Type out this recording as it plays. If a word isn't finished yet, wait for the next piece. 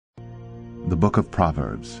The Book of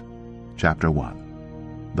Proverbs, Chapter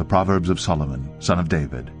 1. The Proverbs of Solomon, son of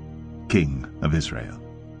David, King of Israel.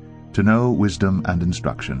 To know wisdom and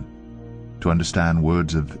instruction, to understand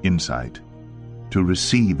words of insight, to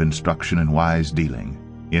receive instruction in wise dealing,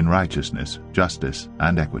 in righteousness, justice,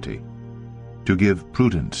 and equity, to give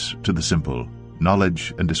prudence to the simple,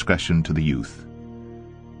 knowledge and discretion to the youth.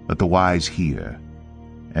 Let the wise hear,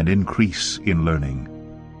 and increase in learning,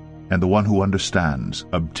 and the one who understands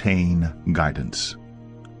obtain guidance.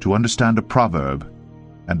 To understand a proverb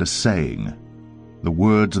and a saying, the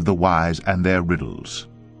words of the wise and their riddles.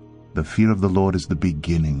 The fear of the Lord is the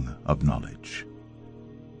beginning of knowledge.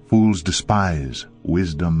 Fools despise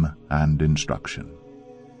wisdom and instruction.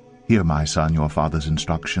 Hear, my son, your father's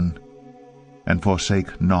instruction, and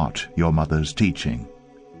forsake not your mother's teaching.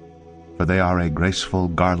 For they are a graceful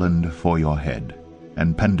garland for your head,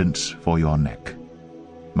 and pendants for your neck.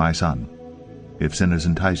 My son, if sinners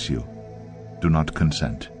entice you, do not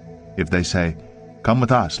consent. If they say, "Come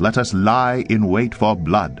with us, let us lie in wait for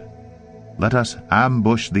blood. Let us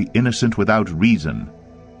ambush the innocent without reason.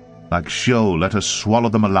 Like Sheol, let us swallow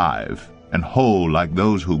them alive, and whole like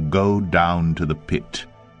those who go down to the pit.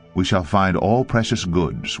 We shall find all precious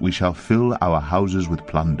goods. We shall fill our houses with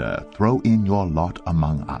plunder. Throw in your lot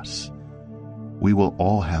among us. We will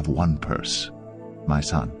all have one purse. My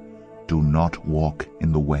son, do not walk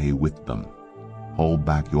in the way with them. Hold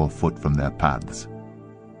back your foot from their paths.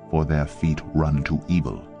 For their feet run to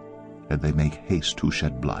evil, and they make haste to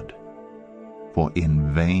shed blood. For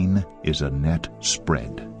in vain is a net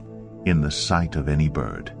spread in the sight of any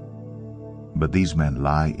bird. But these men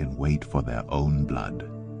lie in wait for their own blood.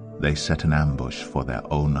 They set an ambush for their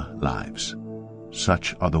own lives.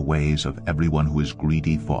 Such are the ways of everyone who is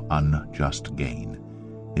greedy for unjust gain.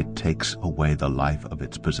 It takes away the life of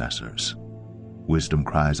its possessors. Wisdom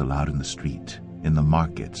cries aloud in the street. In the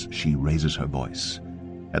markets she raises her voice.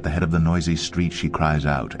 At the head of the noisy street she cries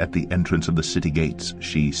out. At the entrance of the city gates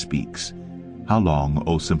she speaks. How long,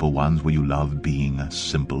 O simple ones, will you love being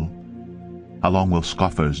simple? How long will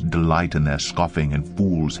scoffers delight in their scoffing, and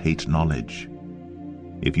fools hate knowledge?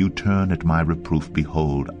 If you turn at my reproof,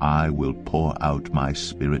 behold, I will pour out my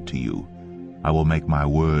spirit to you. I will make my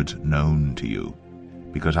words known to you.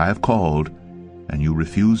 Because I have called, and you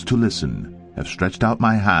refuse to listen, have stretched out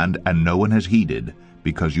my hand, and no one has heeded,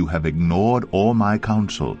 because you have ignored all my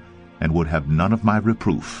counsel, and would have none of my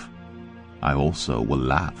reproof. I also will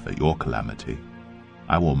laugh at your calamity.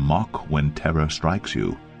 I will mock when terror strikes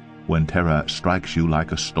you, when terror strikes you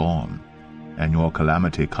like a storm, and your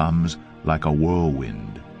calamity comes like a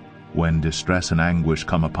whirlwind, when distress and anguish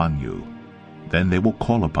come upon you. Then they will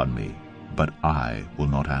call upon me, but I will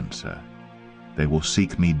not answer. They will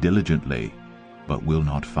seek me diligently, but will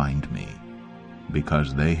not find me,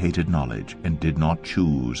 because they hated knowledge and did not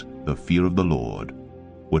choose the fear of the Lord,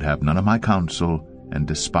 would have none of my counsel, and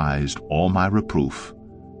despised all my reproof.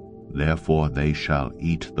 Therefore they shall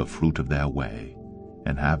eat the fruit of their way,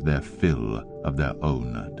 and have their fill of their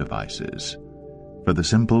own devices. For the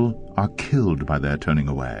simple are killed by their turning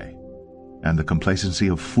away, and the complacency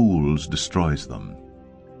of fools destroys them.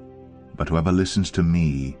 But whoever listens to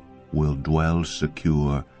me will dwell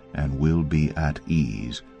secure, and will be at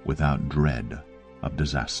ease without dread of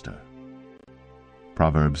disaster.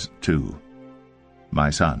 Proverbs 2. My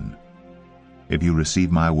son, if you receive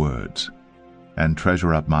my words, and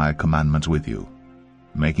treasure up my commandments with you,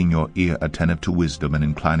 making your ear attentive to wisdom, and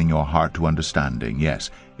inclining your heart to understanding, yes,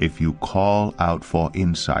 if you call out for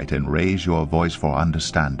insight, and raise your voice for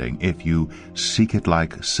understanding, if you seek it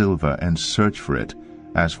like silver, and search for it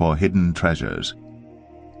as for hidden treasures,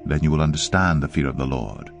 then you will understand the fear of the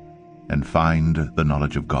Lord, and find the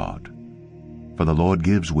knowledge of God. For the Lord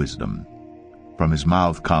gives wisdom. From his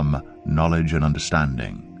mouth come knowledge and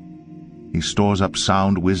understanding. He stores up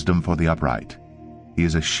sound wisdom for the upright. He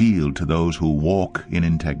is a shield to those who walk in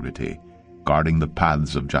integrity, guarding the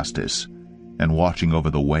paths of justice, and watching over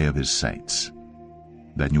the way of his saints.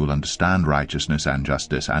 Then you will understand righteousness and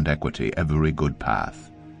justice and equity, every good path.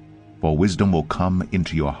 For wisdom will come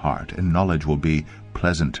into your heart, and knowledge will be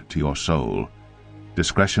pleasant to your soul.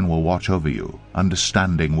 Discretion will watch over you,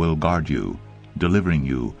 understanding will guard you, delivering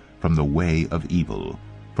you from the way of evil,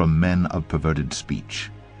 from men of perverted speech,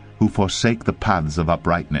 who forsake the paths of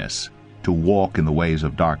uprightness, to walk in the ways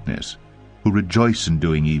of darkness, who rejoice in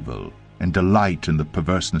doing evil, and delight in the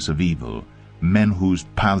perverseness of evil, men whose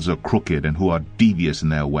paths are crooked, and who are devious in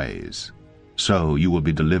their ways. So you will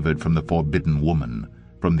be delivered from the forbidden woman,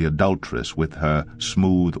 from the adulteress with her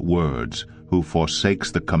smooth words, who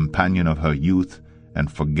forsakes the companion of her youth,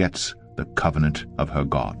 and forgets the covenant of her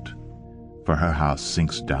God. For her house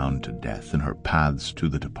sinks down to death, and her paths to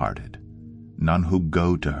the departed. None who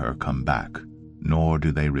go to her come back, nor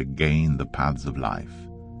do they regain the paths of life.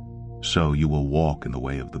 So you will walk in the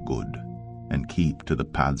way of the good, and keep to the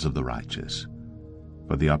paths of the righteous.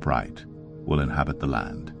 For the upright will inhabit the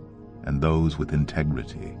land, and those with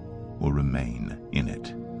integrity will remain in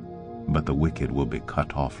it. But the wicked will be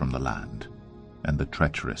cut off from the land, and the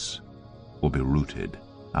treacherous will be rooted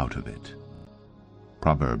out of it.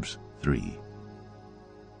 Proverbs 3.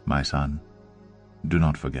 My son, do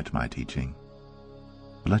not forget my teaching.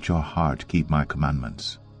 Let your heart keep my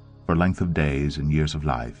commandments, for length of days and years of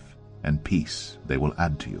life, and peace they will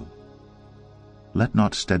add to you. Let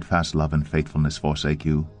not steadfast love and faithfulness forsake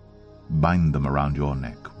you. Bind them around your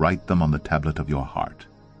neck, write them on the tablet of your heart,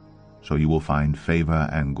 so you will find favor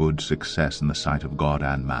and good success in the sight of God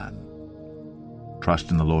and man.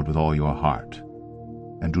 Trust in the Lord with all your heart,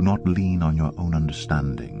 and do not lean on your own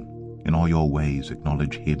understanding. In all your ways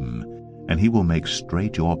acknowledge him, and he will make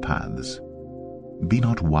straight your paths. Be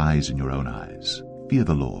not wise in your own eyes. Fear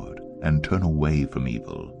the Lord, and turn away from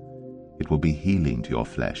evil. It will be healing to your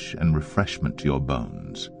flesh, and refreshment to your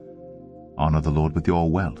bones. Honor the Lord with your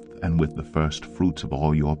wealth, and with the first fruits of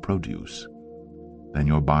all your produce. Then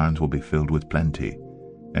your barns will be filled with plenty,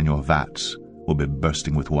 and your vats will be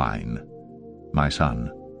bursting with wine. My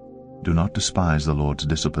son, do not despise the Lord's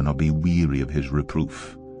discipline, or be weary of his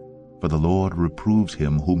reproof. For the Lord reproves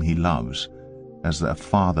him whom he loves, as a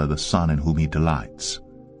father the son in whom he delights.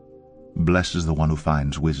 Blessed is the one who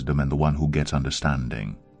finds wisdom, and the one who gets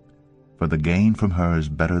understanding. For the gain from her is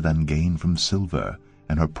better than gain from silver,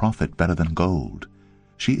 and her profit better than gold.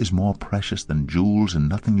 She is more precious than jewels, and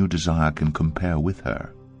nothing you desire can compare with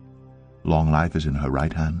her. Long life is in her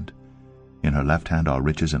right hand. In her left hand are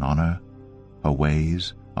riches and honor. Her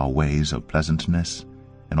ways are ways of pleasantness,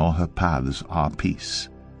 and all her paths are peace.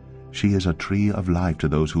 She is a tree of life to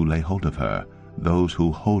those who lay hold of her. Those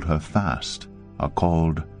who hold her fast are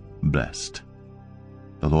called blessed.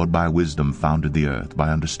 The Lord by wisdom founded the earth. By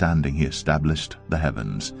understanding he established the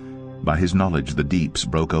heavens. By his knowledge the deeps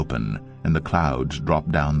broke open, and the clouds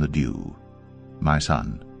dropped down the dew. My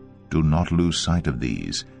son, do not lose sight of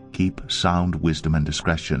these. Keep sound wisdom and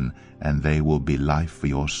discretion, and they will be life for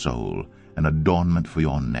your soul, an adornment for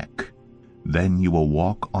your neck. Then you will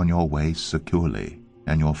walk on your way securely,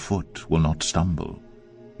 and your foot will not stumble.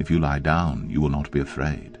 If you lie down, you will not be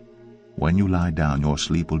afraid. When you lie down, your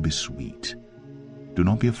sleep will be sweet. Do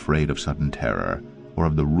not be afraid of sudden terror, or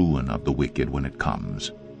of the ruin of the wicked when it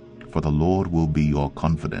comes. For the Lord will be your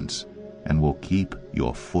confidence, and will keep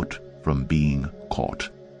your foot from being caught.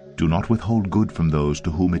 Do not withhold good from those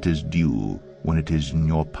to whom it is due, when it is in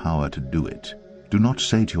your power to do it. Do not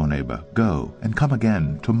say to your neighbor, "Go, and come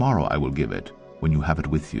again, tomorrow I will give it," when you have it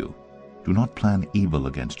with you. Do not plan evil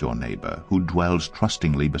against your neighbor, who dwells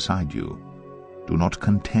trustingly beside you. Do not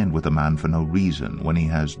contend with a man for no reason, when he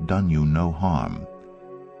has done you no harm.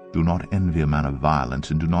 Do not envy a man of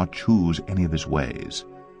violence, and do not choose any of his ways.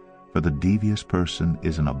 For the devious person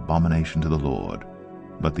is an abomination to the Lord,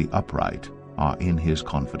 but the upright are in his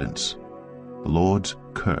confidence. The Lord's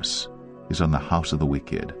curse is on the house of the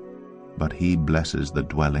wicked, but he blesses the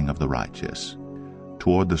dwelling of the righteous.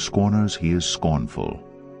 Toward the scorners he is scornful,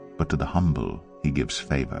 but to the humble he gives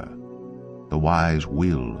favor. The wise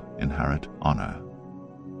will inherit honor,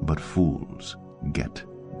 but fools get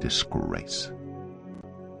disgrace.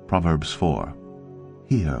 Proverbs 4.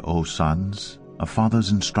 Hear, O sons, a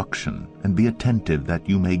father's instruction, and be attentive that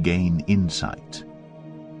you may gain insight.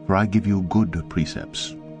 For I give you good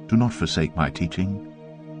precepts. Do not forsake my teaching.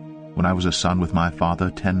 When I was a son with my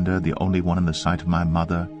father, tender, the only one in the sight of my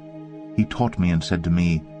mother, he taught me and said to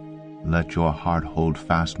me, Let your heart hold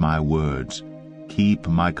fast my words. Keep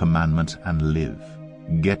my commandments and live.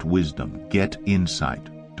 Get wisdom, get insight.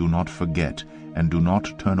 Do not forget, and do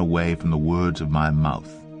not turn away from the words of my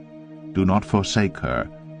mouth. Do not forsake her,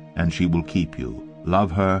 and she will keep you.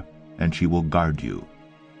 Love her, and she will guard you.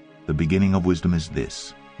 The beginning of wisdom is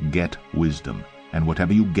this: get wisdom, and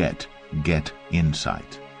whatever you get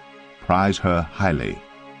insight. Prize her highly,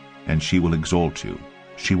 and she will exalt you.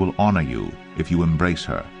 She will honor you if you embrace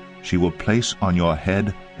her. She will place on your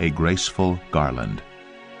head a graceful garland.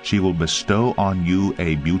 She will bestow on you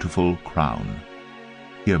a beautiful crown.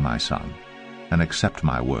 Hear, my son, and accept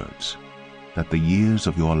my words, that the years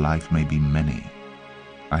of your life may be many.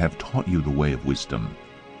 I have taught you the way of wisdom.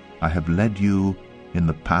 I have led you in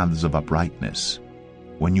the paths of uprightness.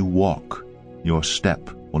 When you walk, your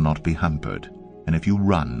step will not be hampered, and if you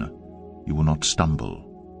run, you will not stumble.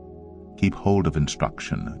 Keep hold of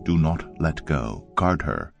instruction. Do not let go. Guard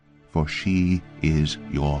her, for she is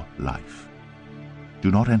your life.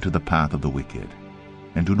 Do not enter the path of the wicked,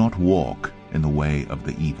 and do not walk in the way of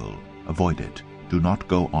the evil, avoid it. Do not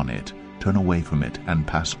go on it. Turn away from it and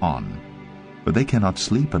pass on. For they cannot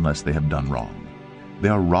sleep unless they have done wrong. They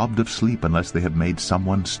are robbed of sleep unless they have made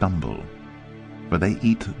someone stumble. For they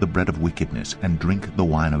eat the bread of wickedness and drink the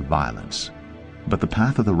wine of violence. But the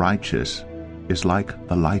path of the righteous is like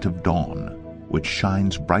the light of dawn, which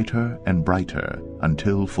shines brighter and brighter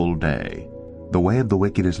until full day. The way of the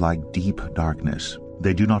wicked is like deep darkness.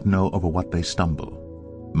 They do not know over what they stumble.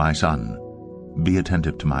 My son, be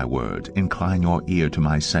attentive to my words. Incline your ear to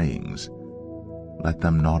my sayings. Let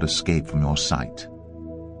them not escape from your sight.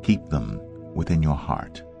 Keep them within your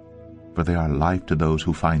heart. For they are life to those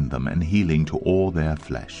who find them, and healing to all their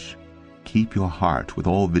flesh. Keep your heart with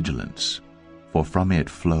all vigilance, for from it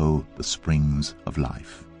flow the springs of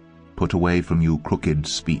life. Put away from you crooked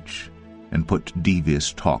speech, and put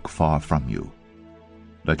devious talk far from you.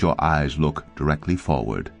 Let your eyes look directly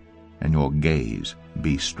forward, and your gaze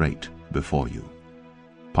be straight before you.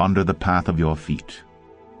 Ponder the path of your feet,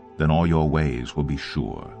 then all your ways will be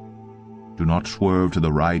sure. Do not swerve to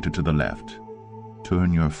the right or to the left.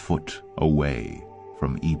 Turn your foot away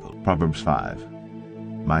from evil. Proverbs 5.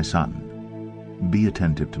 My son, be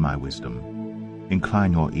attentive to my wisdom.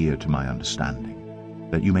 Incline your ear to my understanding,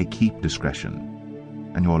 that you may keep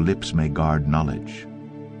discretion, and your lips may guard knowledge.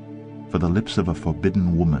 For the lips of a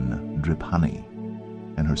forbidden woman drip honey,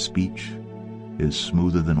 and her speech is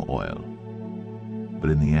smoother than oil.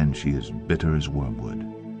 But in the end she is bitter as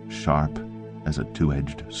wormwood, sharp as a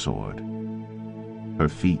two-edged sword. Her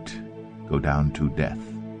feet go down to death.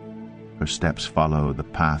 Her steps follow the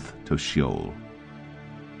path to Sheol.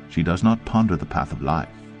 She does not ponder the path of life.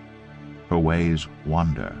 Her ways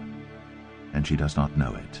wander, and she does not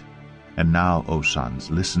know it. And now, O sons,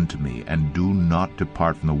 listen to me, and do not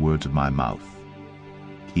depart from the words of my mouth.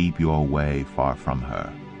 Keep your way far from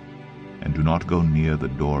her, and do not go near the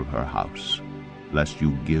door of her house, lest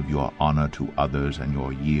you give your honor to others and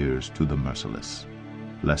your years to the merciless,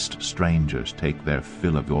 lest strangers take their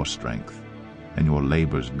fill of your strength, and your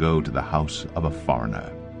labors go to the house of a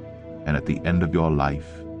foreigner. And at the end of your life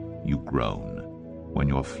you groan, when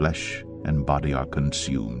your flesh and body are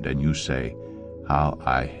consumed, and you say, How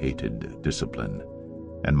I hated discipline,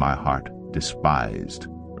 and my heart despised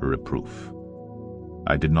reproof.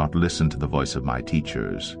 I did not listen to the voice of my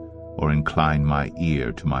teachers, or incline my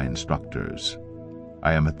ear to my instructors.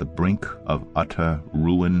 I am at the brink of utter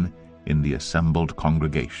ruin in the assembled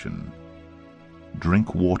congregation.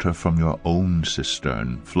 Drink water from your own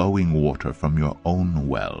cistern, flowing water from your own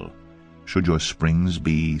well. Should your springs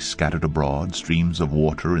be scattered abroad, streams of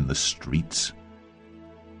water in the streets?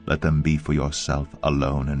 Let them be for yourself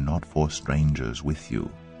alone, and not for strangers with you.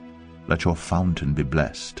 Let your fountain be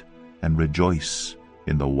blessed, and rejoice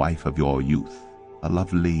in the wife of your youth, a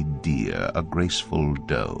lovely deer, a graceful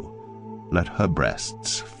doe. Let her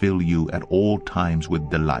breasts fill you at all times with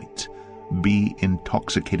delight. Be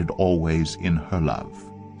intoxicated always in her love.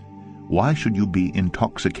 Why should you be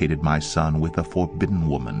intoxicated, my son, with a forbidden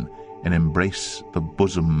woman, and embrace the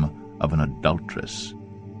bosom of an adulteress?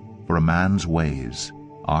 For a man's ways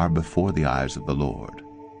are before the eyes of the Lord,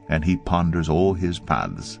 and he ponders all his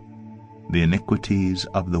paths. The iniquities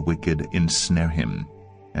of the wicked ensnare him,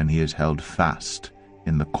 and he is held fast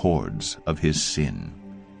in the cords of his sin.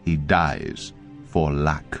 He dies for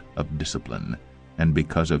lack of discipline, and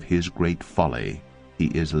because of his great folly he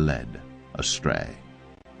is led astray.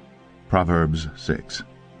 Proverbs 6.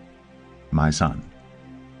 My son,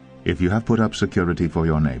 if you have put up security for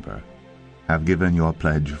your neighbor, have given your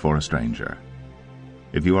pledge for a stranger,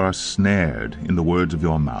 if you are snared in the words of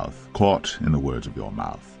your mouth, caught in the words of your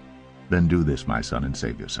mouth, then do this, my son, and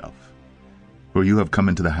save yourself. For you have come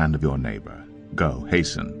into the hand of your neighbor. Go,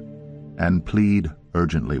 hasten, and plead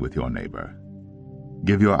urgently with your neighbor.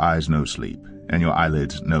 Give your eyes no sleep, and your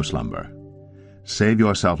eyelids no slumber. Save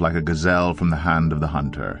yourself like a gazelle from the hand of the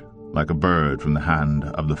hunter, like a bird from the hand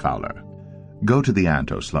of the fowler. Go to the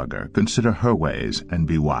ant, O slugger, consider her ways, and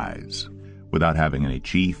be wise. Without having any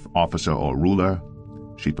chief, officer, or ruler,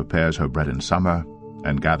 she prepares her bread in summer,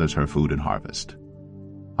 and gathers her food in harvest.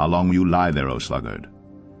 How long will you lie there, O sluggard?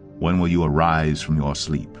 When will you arise from your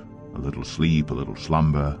sleep? A little sleep, a little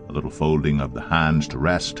slumber, a little folding of the hands to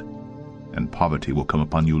rest, and poverty will come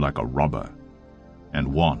upon you like a robber, and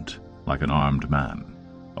want like an armed man.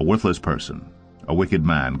 A worthless person, a wicked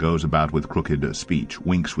man, goes about with crooked speech,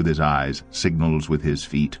 winks with his eyes, signals with his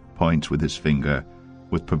feet, points with his finger,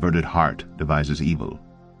 with perverted heart devises evil,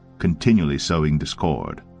 continually sowing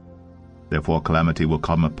discord. Therefore calamity will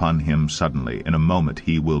come upon him suddenly. In a moment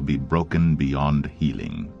he will be broken beyond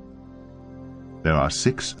healing. There are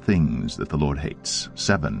 6 things that the Lord hates,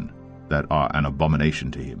 7 that are an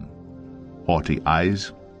abomination to him: haughty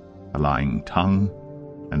eyes, a lying tongue,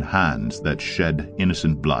 and hands that shed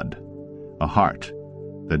innocent blood, a heart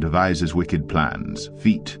that devises wicked plans,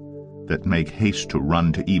 feet that make haste to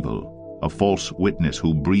run to evil, a false witness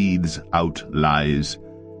who breathes out lies,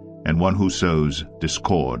 and one who sows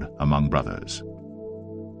discord among brothers.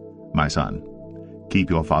 My son, keep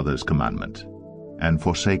your father's commandment, and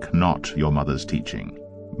forsake not your mother's teaching.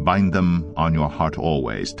 Bind them on your heart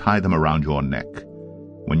always, tie them around your neck.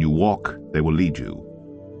 When you walk, they will lead you.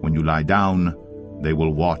 When you lie down, they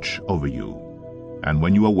will watch over you. And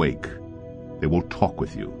when you awake, they will talk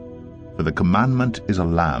with you. For the commandment is a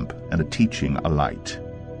lamp, and a teaching a light.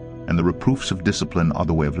 And the reproofs of discipline are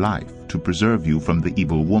the way of life, to preserve you from the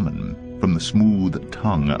evil woman, from the smooth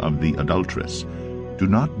tongue of the adulteress. Do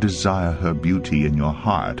not desire her beauty in your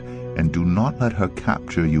heart, and do not let her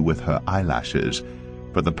capture you with her eyelashes,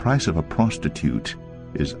 for the price of a prostitute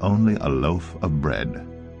is only a loaf of bread,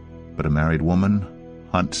 but a married woman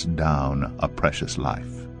hunts down a precious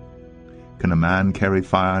life. Can a man carry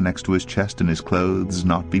fire next to his chest and his clothes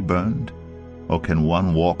not be burned? Or can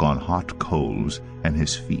one walk on hot coals and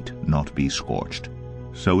his feet not be scorched?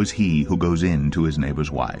 So is he who goes in to his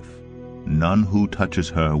neighbor's wife. None who touches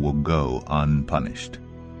her will go unpunished.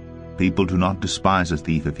 People do not despise a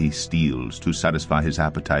thief if he steals to satisfy his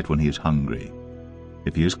appetite when he is hungry.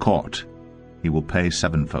 If he is caught, he will pay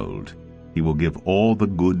sevenfold. He will give all the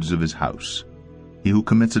goods of his house. He who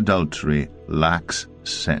commits adultery lacks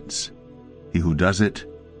sense. He who does it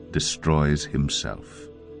destroys himself.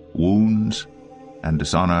 Wounds and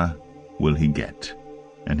dishonor will he get,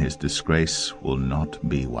 and his disgrace will not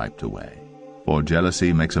be wiped away. For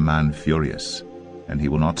jealousy makes a man furious, and he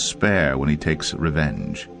will not spare when he takes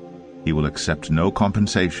revenge. He will accept no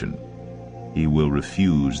compensation. He will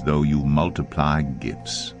refuse though you multiply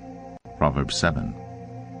gifts. Proverbs 7.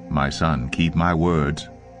 My son, keep my words,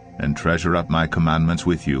 and treasure up my commandments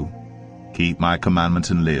with you. Keep my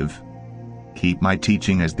commandments and live. Keep my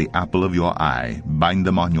teaching as the apple of your eye. Bind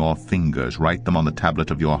them on your fingers. Write them on the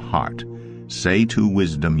tablet of your heart. Say to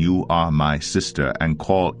wisdom, you are my sister, and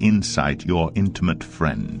call insight your intimate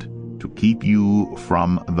friend, to keep you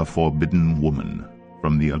from the forbidden woman,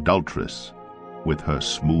 from the adulteress with her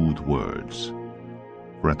smooth words.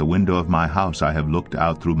 For at the window of my house I have looked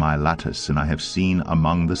out through my lattice, and I have seen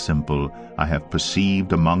among the simple, I have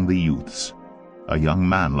perceived among the youths, a young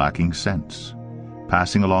man lacking sense,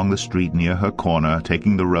 passing along the street near her corner,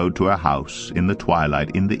 taking the road to her house, in the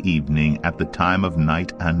twilight, in the evening, at the time of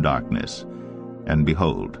night and darkness. And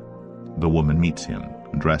behold, the woman meets him,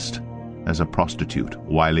 dressed as a prostitute,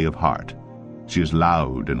 wily of heart. She is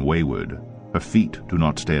loud and wayward. Her feet do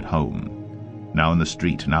not stay at home. Now in the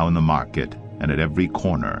street, now in the market, and at every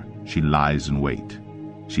corner she lies in wait.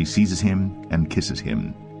 She seizes him and kisses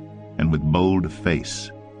him, and with bold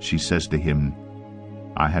face she says to him,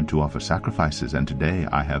 I had to offer sacrifices, and today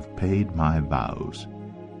I have paid my vows.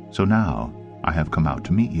 So now I have come out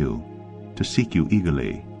to meet you, to seek you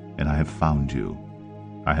eagerly, and I have found you.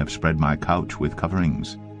 I have spread my couch with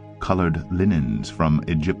coverings, colored linens from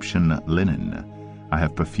Egyptian linen. I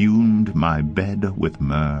have perfumed my bed with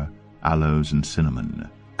myrrh, aloes, and cinnamon.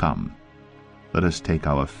 Come, let us take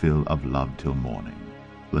our fill of love till morning.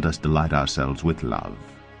 Let us delight ourselves with love.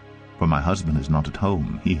 For my husband is not at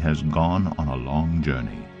home. He has gone on a long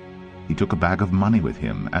journey. He took a bag of money with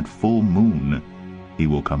him. At full moon he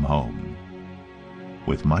will come home.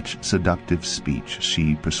 With much seductive speech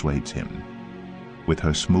she persuades him. With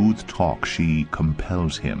her smooth talk she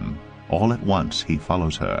compels him. All at once he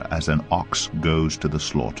follows her, as an ox goes to the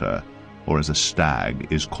slaughter, or as a stag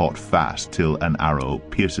is caught fast till an arrow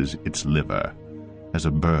pierces its liver. As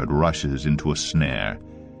a bird rushes into a snare,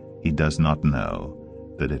 he does not know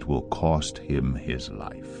that it will cost him his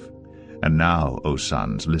life. And now, O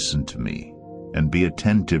sons, listen to me, and be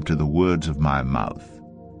attentive to the words of my mouth.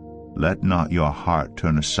 Let not your heart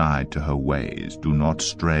turn aside to her ways. Do not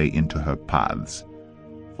stray into her paths.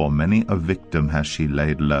 For many a victim has she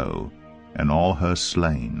laid low, and all her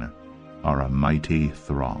slain are a mighty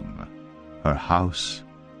throng. Her house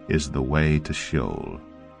is the way to Sheol,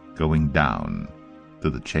 going down to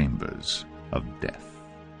the chambers of death.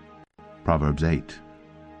 Proverbs 8.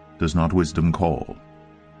 Does not wisdom call?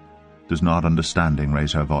 Does not understanding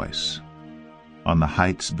raise her voice? On the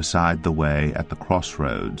heights beside the way, at the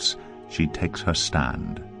crossroads, she takes her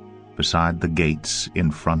stand. Beside the gates in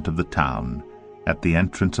front of the town, at the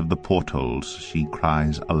entrance of the portals, she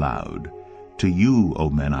cries aloud, To you, O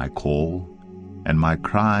men, I call, and my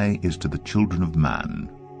cry is to the children of man.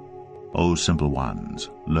 O simple ones,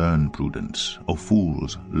 learn prudence. O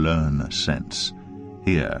fools, learn sense.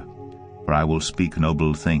 Hear, for I will speak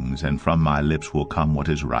noble things, and from my lips will come what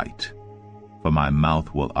is right. for my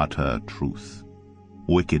mouth will utter truth.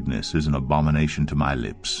 Wickedness is an abomination to my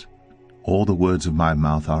lips. All the words of my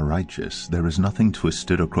mouth are righteous. There is nothing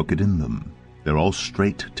twisted or crooked in them. They're all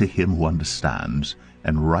straight to him who understands,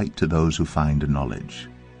 and right to those who find knowledge.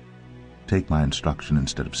 Take my instruction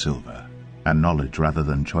instead of silver, and knowledge rather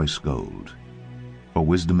than choice gold. For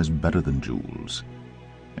wisdom is better than jewels,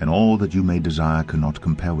 and all that you may desire cannot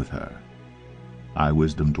compare with her. I,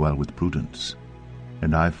 wisdom, dwell with prudence,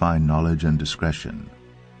 and I find knowledge and discretion.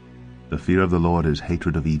 The fear of the Lord is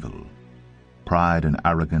hatred of evil. Pride and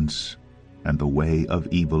arrogance, and the way of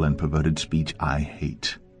evil and perverted speech I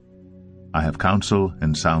hate. I have counsel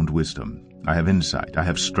and sound wisdom. I have insight, I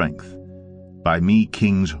have strength. By me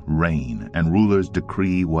kings reign, and rulers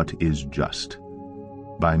decree what is just.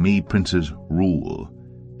 By me princes rule,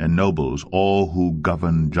 and nobles all who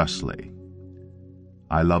govern justly.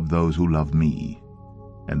 I love those who love me,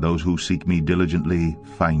 and those who seek me diligently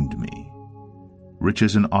find me.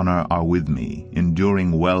 Riches and honor are with me,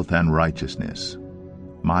 enduring wealth and righteousness.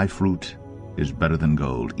 My fruit is better than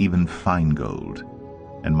gold, even fine gold,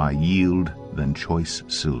 and my yield than choice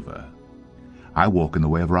silver. I walk in the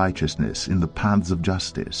way of righteousness, in the paths of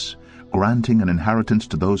justice, granting an inheritance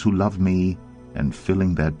to those who love me, and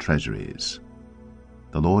filling their treasuries.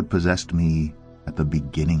 The Lord possessed me at the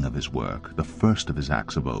beginning of his work, the first of his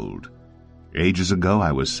acts of old. Ages ago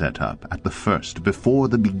I was set up, at the first, before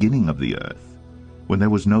the beginning of the earth. When there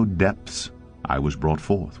was no depths, I was brought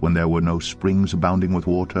forth. When there were no springs abounding with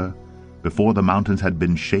water, before the mountains had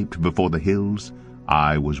been shaped, before the hills,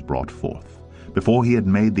 I was brought forth. Before he had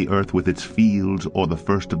made the earth with its fields, or the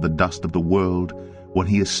first of the dust of the world, when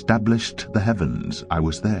he established the heavens, I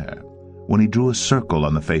was there. When he drew a circle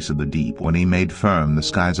on the face of the deep, when he made firm the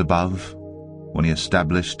skies above, when he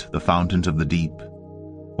established the fountains of the deep,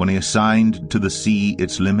 when he assigned to the sea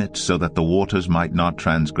its limit so that the waters might not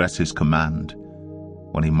transgress his command,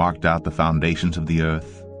 when he marked out the foundations of the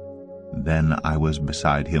earth, then I was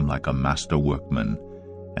beside him like a master workman,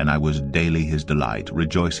 and I was daily his delight,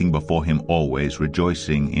 rejoicing before him always,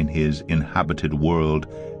 rejoicing in his inhabited world,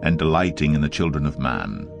 and delighting in the children of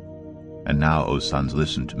man. And now, O sons,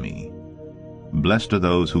 listen to me. Blessed are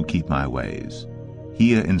those who keep my ways.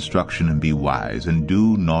 Hear instruction and be wise, and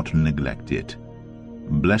do not neglect it.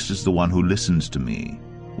 Blessed is the one who listens to me,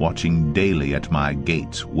 watching daily at my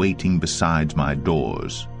gates, waiting beside my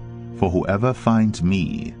doors. For whoever finds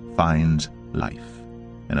me finds life,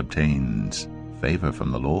 and obtains favor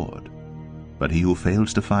from the Lord. But he who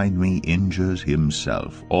fails to find me injures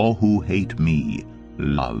himself. All who hate me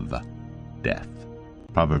love death.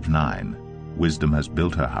 Proverbs 9. Wisdom has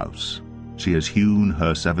built her house. She has hewn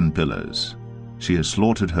her 7 pillars. She has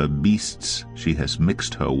slaughtered her beasts. She has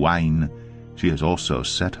mixed her wine. She has also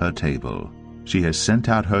set her table. She has sent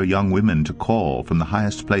out her young women to call from the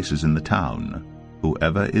highest places in the town.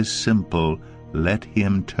 Whoever is simple, let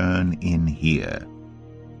him turn in here.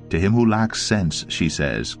 To him who lacks sense, she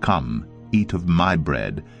says, Come, eat of my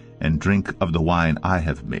bread, and drink of the wine I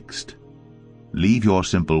have mixed. Leave your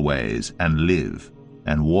simple ways, and live,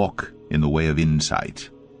 and walk in the way of insight.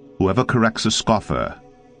 Whoever corrects a scoffer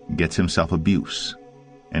gets himself abuse,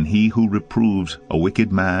 and he who reproves a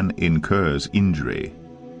wicked man incurs injury.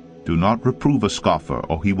 Do not reprove a scoffer,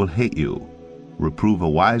 or he will hate you. Reprove a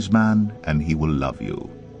wise man, and he will love you.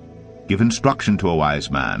 Give instruction to a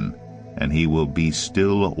wise man, and he will be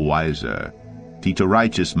still wiser. Teach a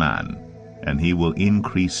righteous man, and he will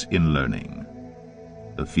increase in learning.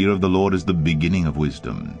 The fear of the Lord is the beginning of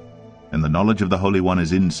wisdom, and the knowledge of the Holy One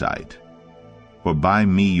is insight. For by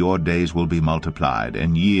me your days will be multiplied,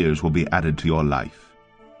 and years will be added to your life.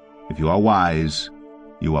 If you are wise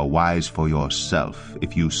for yourself.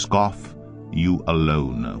 If you scoff, you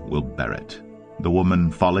alone will bear it. The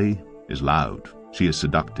woman Folly is loud. She is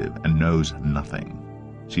seductive and knows nothing.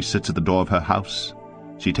 She sits at the door of her house.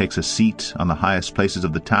 She takes a seat on the highest places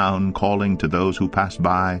of the town, calling to those who pass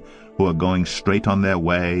by, who are going straight on their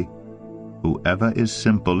way. Whoever is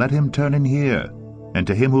simple, let him turn in here. And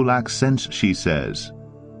to him who lacks sense, she says,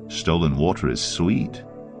 Stolen water is sweet,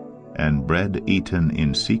 and bread eaten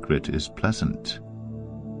in secret is pleasant.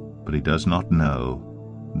 But he does not know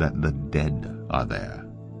that the dead are there,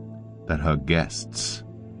 that her guests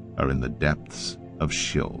are in the depths of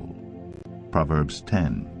Sheol. Proverbs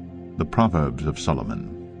 10. The Proverbs of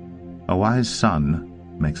Solomon. A wise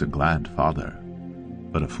son makes a glad father,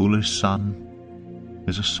 but a foolish son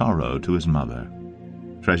is a sorrow to his mother.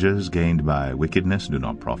 Treasures gained by wickedness do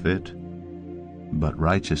not profit, but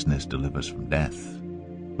righteousness delivers from death.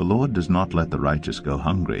 The Lord does not let the righteous go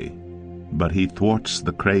hungry, but he thwarts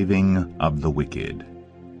the craving of the wicked.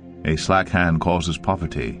 A slack hand causes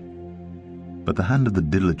poverty, but the hand of the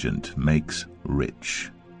diligent makes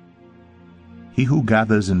rich. He who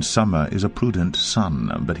gathers in summer is a prudent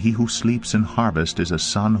son, but he who sleeps in harvest is a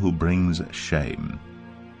son who brings shame.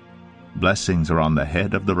 Blessings are on the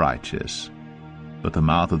head of the righteous, but the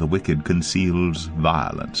mouth of the wicked conceals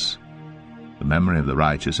violence. The memory of the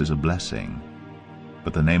righteous is a blessing,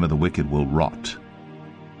 but the name of the wicked will rot.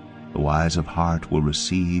 The wise of heart will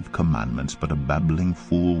receive commandments, but a babbling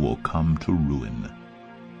fool will come to ruin.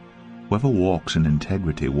 Whoever walks in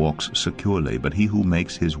integrity walks securely, but he who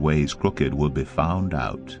makes his ways crooked will be found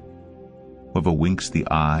out. Whoever winks the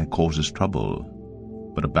eye causes trouble,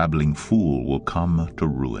 but a babbling fool will come to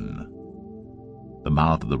ruin. The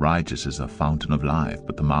mouth of the righteous is a fountain of life,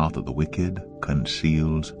 but the mouth of the wicked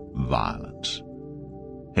conceals violence.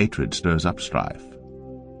 Hatred stirs up strife,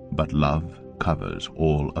 but love covers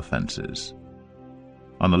all offenses.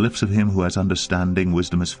 On the lips of him who has understanding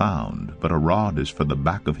wisdom is found, but a rod is for the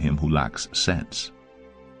back of him who lacks sense.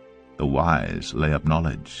 The wise lay up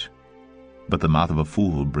knowledge, but the mouth of a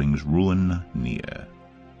fool brings ruin near.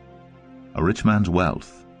 A rich man's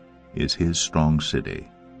wealth is his strong city.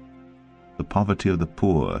 The poverty of the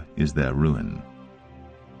poor is their ruin.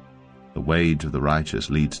 The wage of the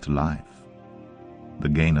righteous leads to life, the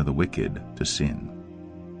gain of the wicked to sin.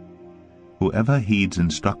 Whoever heeds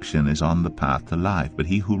instruction is on the path to life, but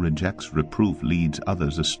he who rejects reproof leads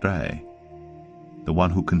others astray. The one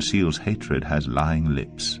who conceals hatred has lying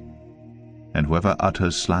lips, and whoever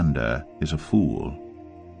utters slander is a fool.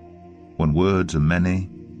 When words are many,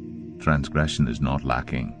 transgression is not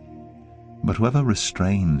lacking, but whoever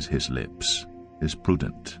restrains his lips is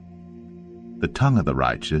prudent. The tongue of the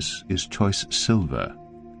righteous is choice silver,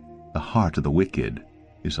 the heart of the wicked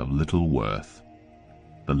is of little worth.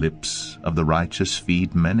 The lips of the righteous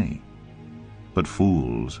feed many, but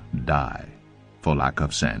fools die for lack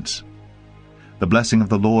of sense. The blessing of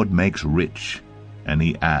the Lord makes rich, and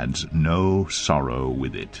he adds no sorrow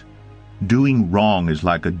with it. Doing wrong is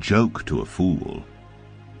like a joke to a fool,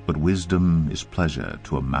 but wisdom is pleasure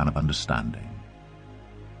to a man of understanding.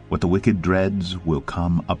 What the wicked dreads will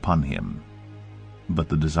come upon him, but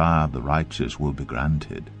the desire of the righteous will be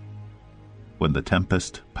granted. When the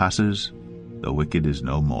tempest passes, the wicked is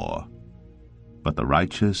no more, but the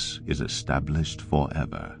righteous is established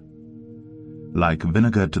forever. Like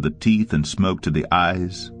vinegar to the teeth and smoke to the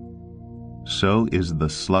eyes, so is the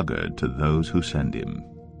sluggard to those who send him.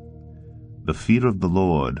 The fear of the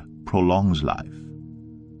Lord prolongs life,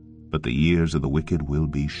 but the years of the wicked will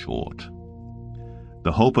be short.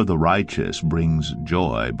 The hope of the righteous brings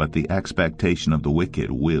joy, but the expectation of the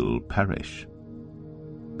wicked will perish.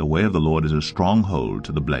 The way of the Lord is a stronghold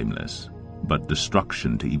to the blameless, but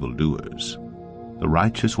destruction to evildoers. The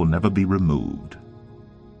righteous will never be removed,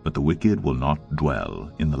 but the wicked will not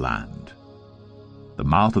dwell in the land. The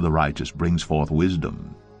mouth of the righteous brings forth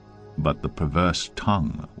wisdom, but the perverse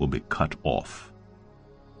tongue will be cut off.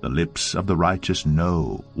 The lips of the righteous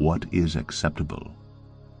know what is acceptable,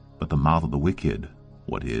 but the mouth of the wicked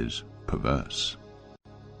what is perverse.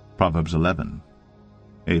 Proverbs 11.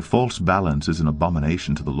 A false balance is an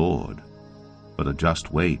abomination to the Lord, but a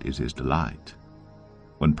just weight is his delight.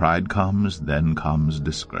 When pride comes, then comes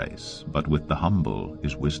disgrace, but with the humble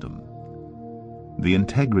is wisdom. The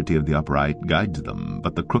integrity of the upright guides them,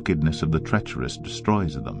 but the crookedness of the treacherous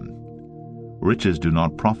destroys them. Riches do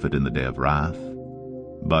not profit in the day of wrath,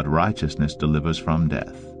 but righteousness delivers from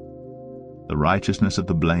death. The righteousness of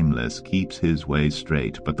the blameless keeps his way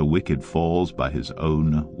straight, but the wicked falls by his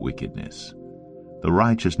own wickedness. The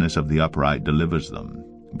righteousness of the upright delivers them,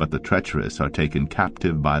 but the treacherous are taken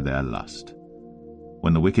captive by their lust.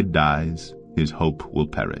 When the wicked dies, his hope will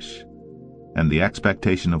perish, and the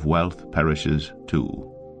expectation of wealth perishes too.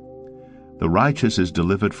 The righteous is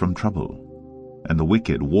delivered from trouble, and the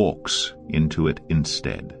wicked walks into it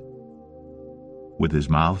instead. With his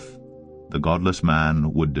mouth, the godless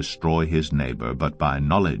man would destroy his neighbor, but by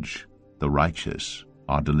knowledge the righteous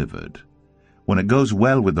are delivered. When it goes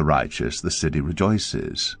well with the righteous, the city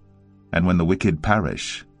rejoices, and when the wicked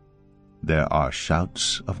perish, there are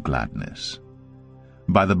shouts of gladness.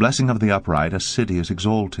 By the blessing of the upright a city is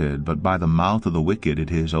exalted, but by the mouth of the wicked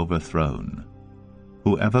it is overthrown.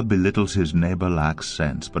 Whoever belittles his neighbor lacks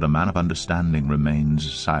sense, but a man of understanding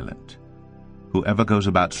remains silent. Whoever goes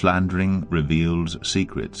about slandering reveals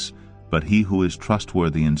secrets, but he who is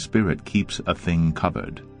trustworthy in spirit keeps a thing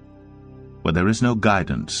covered. Where there is no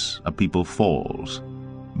guidance, a people falls,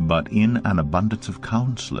 but in an abundance of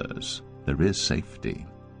counselors there is safety.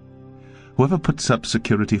 Whoever puts up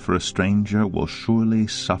security for a stranger will surely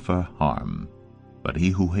suffer harm, but he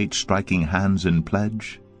who hates striking hands in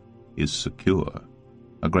pledge is secure.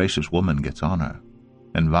 A gracious woman gets honor,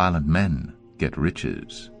 and violent men get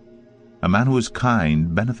riches. A man who is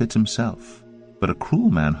kind benefits himself, but a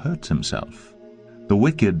cruel man hurts himself. The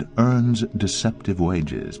wicked earns deceptive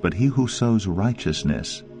wages, but he who sows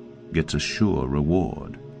righteousness gets a sure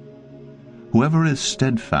reward. Whoever is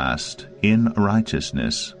steadfast in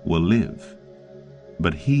righteousness will live,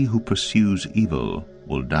 but he who pursues evil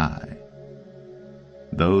will die.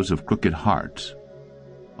 Those of crooked heart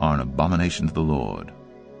are an abomination to the Lord,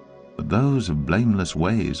 but those of blameless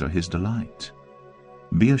ways are his delight.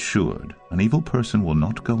 Be assured, an evil person will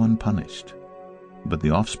not go unpunished, but the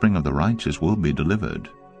offspring of the righteous will be delivered.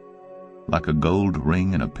 Like a gold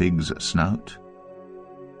ring in a pig's snout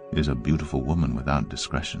is a beautiful woman without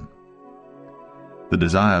discretion. The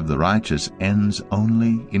desire of the righteous ends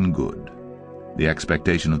only in good, the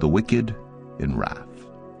expectation of the wicked in wrath.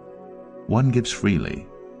 One gives freely,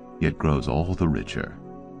 yet grows all the richer.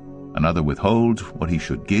 Another withholds what he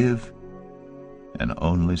should give, and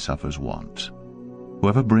only suffers want.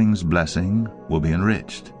 Whoever brings blessing will be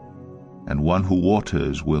enriched, and one who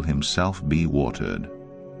waters will himself be watered.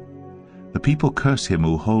 The people curse him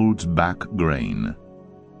who holds back grain,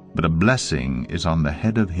 but a blessing is on the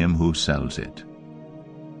head of him who sells it.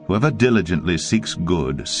 Whoever diligently seeks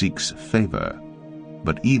good seeks favor,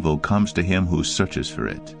 but evil comes to him who searches for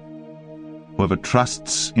it. Whoever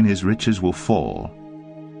trusts in his riches will fall,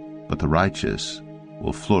 but the righteous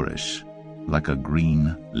will flourish like a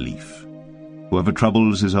green leaf. Whoever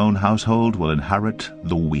troubles his own household will inherit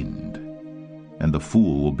the wind, and the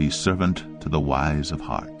fool will be servant to the wise of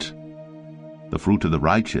heart. The fruit of the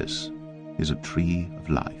righteous is a tree of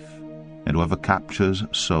life, and whoever captures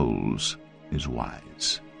souls is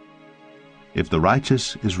wise. If the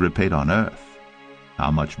righteous is repaid on earth,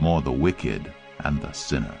 how much more the wicked and the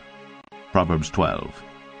sinner. Proverbs 12.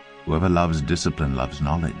 Whoever loves discipline loves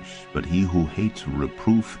knowledge, but he who hates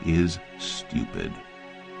reproof is stupid.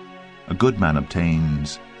 A good man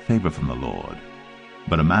obtains favor from the Lord,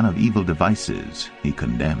 but a man of evil devices he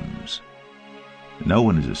condemns. No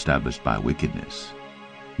one is established by wickedness,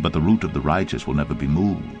 but the root of the righteous will never be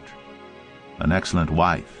moved. An excellent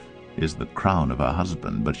wife is the crown of her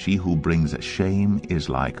husband, but she who brings shame is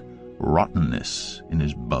like rottenness in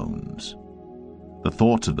his bones. The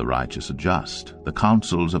thoughts of the righteous are just, the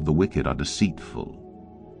counsels of the wicked are deceitful.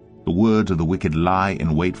 The words of the wicked lie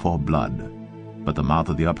in wait for blood, but the mouth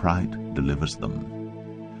of the upright delivers them.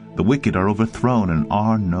 The wicked are overthrown and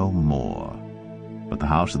are no more, but the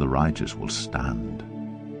house of the righteous will stand.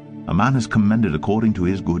 A man is commended according to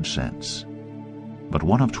his good sense, but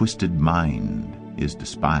one of twisted mind is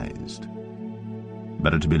despised.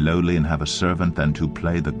 Better to be lowly and have a servant than to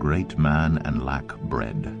play the great man and lack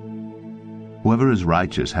bread. Whoever is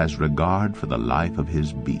righteous has regard for the life of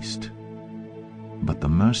his beast, but the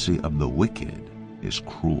mercy of the wicked is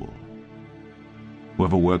cruel.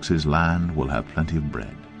 Whoever works his land will have plenty of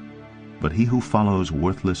bread, but he who follows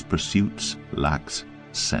worthless pursuits lacks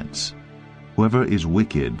sense. Whoever is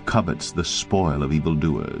wicked covets the spoil of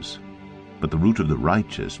evildoers, but the root of the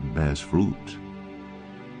righteous bears fruit.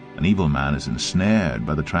 An evil man is ensnared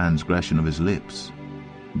by the transgression of his lips,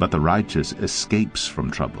 but the righteous escapes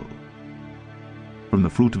from trouble. From the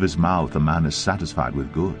fruit of his mouth a man is satisfied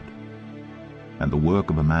with good, and the work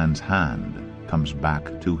of a man's hand comes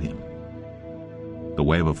back to him. The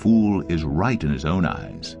way of a fool is right in his own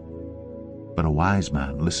eyes, but a wise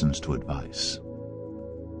man listens to advice.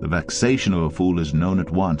 The vexation of a fool is known at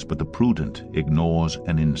once, but the prudent ignores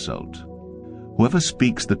an insult. Whoever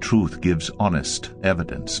speaks the truth gives honest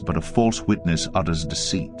evidence, but a false witness utters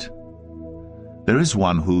deceit. There is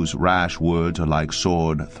one whose rash words are like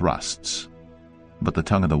sword thrusts, but the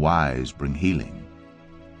tongue of the wise bring healing.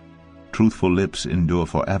 Truthful lips endure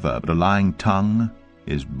forever, but a lying tongue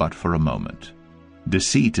is but for a moment.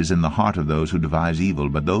 Deceit is in the heart of those who devise evil,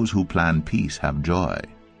 but those who plan peace have joy.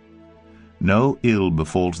 No ill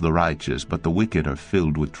befalls the righteous, but the wicked are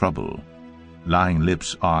filled with trouble. Lying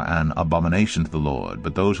lips are an abomination to the Lord,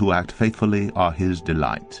 but those who act faithfully are his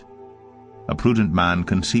delight. A prudent man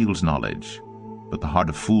conceals knowledge, but the heart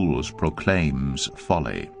of fools proclaims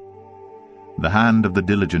folly. The hand of the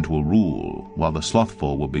diligent will rule, while the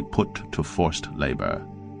slothful will be put to forced labor.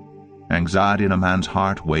 Anxiety in a man's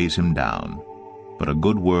heart weighs him down, but a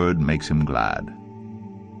good word makes him glad.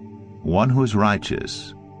 One who is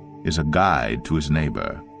righteous is a guide to his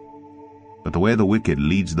neighbor, but the way of the wicked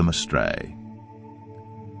leads them astray.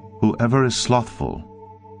 Whoever is slothful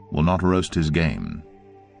will not roast his game,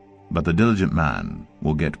 but the diligent man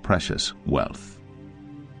will get precious wealth.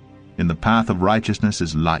 In the path of righteousness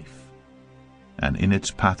is life, and in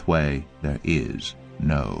its pathway there is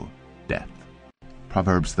no death.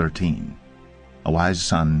 Proverbs 13. A wise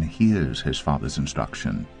son hears his father's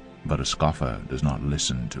instruction, but a scoffer does not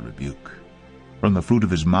listen to rebuke. From the fruit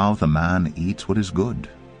of his mouth a man eats what is good,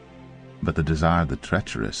 but the desire of the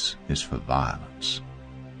treacherous is for violence.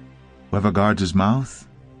 Whoever guards his mouth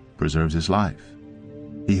preserves his life.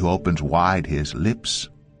 He who opens wide his lips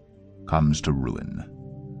comes to ruin.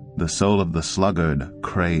 The soul of the sluggard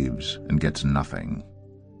craves and gets nothing,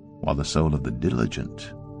 while the soul of the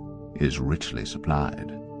diligent is richly supplied.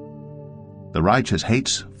 The righteous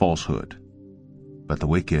hates falsehood, but the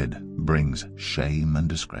wicked brings shame and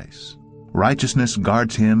disgrace. Righteousness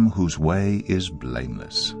guards him whose way is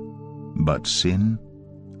blameless, but sin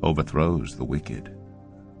overthrows the wicked.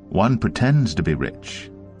 One pretends to be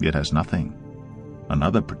rich, yet has nothing.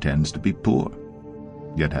 Another pretends to be poor,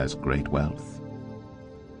 yet has great wealth.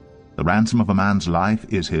 The ransom of a man's life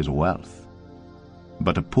is his wealth,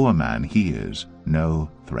 but a poor man hears no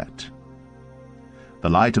threat. The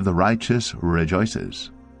light of the righteous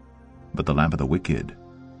rejoices, but the lamp of the wicked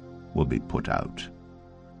will be put out.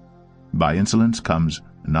 By insolence comes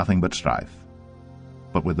nothing but strife,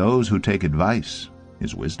 but with those who take advice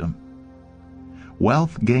is wisdom.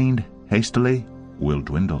 Wealth gained hastily will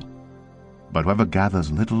dwindle, but whoever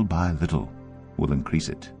gathers little by little will increase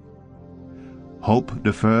it. Hope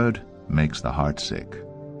deferred makes the heart sick,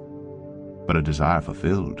 but a desire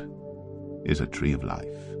fulfilled is a tree of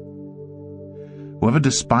life. Whoever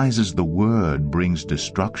despises the word brings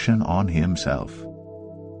destruction on himself,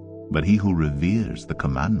 but he who reveres the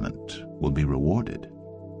commandment will be rewarded.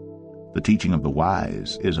 The teaching of the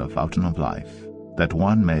wise is a fountain of life, that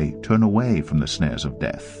one may turn away from the snares of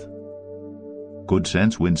death. Good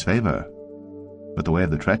sense wins favor, but the way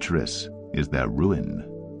of the treacherous is their ruin.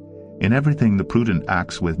 In everything the prudent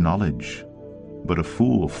acts with knowledge, but a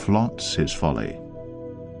fool flaunts his folly.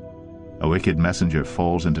 A wicked messenger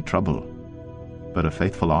falls into trouble, but a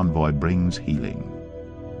faithful envoy brings healing.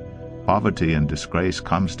 Poverty and disgrace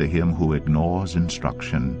comes to him who ignores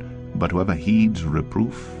instruction, but whoever heeds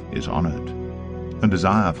reproof is honored. A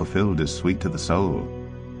desire fulfilled is sweet to the soul,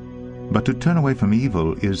 but to turn away from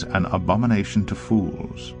evil is an abomination to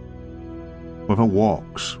fools. Whoever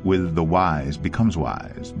walks with the wise becomes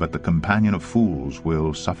wise, but the companion of fools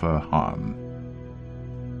will suffer harm.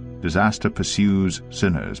 Disaster pursues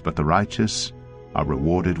sinners, but the righteous are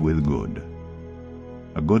rewarded with good.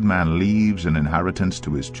 A good man leaves an inheritance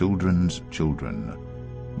to his children's children,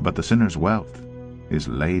 but the sinner's wealth is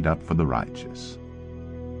laid up for the righteous.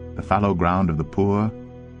 The fallow ground of the poor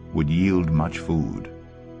would yield much food,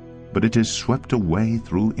 but it is swept away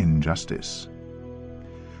through injustice.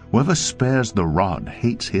 Whoever spares the rod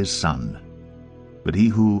hates his son, but he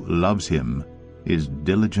who loves him is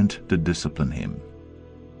diligent to discipline him.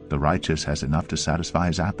 The righteous has enough to satisfy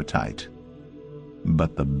his appetite,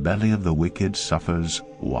 but the belly of the wicked suffers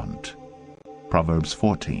want. Proverbs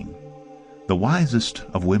 14. The wisest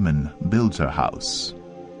of women builds her house,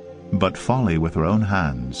 but folly with her own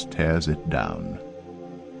hands tears it down.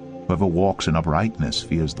 Whoever walks in uprightness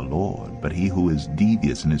fears the Lord, but he who is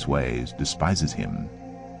devious in his ways despises him.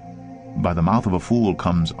 By the mouth of a fool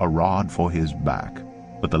comes a rod for his back,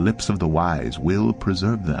 but the lips of the wise will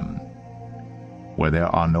preserve them. Where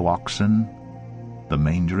there are no oxen, the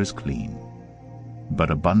manger is clean,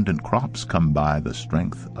 but abundant crops come by the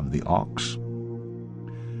strength of the ox.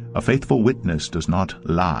 A faithful witness does not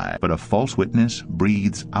lie, but a false witness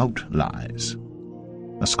breathes out lies.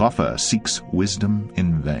 A scoffer seeks wisdom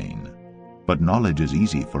in vain, but knowledge is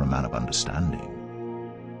easy for a man of understanding.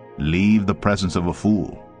 Leave the presence of a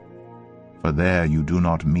fool, for there you do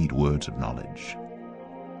not meet words of knowledge.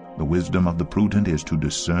 The wisdom of the prudent is to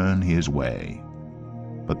discern his way,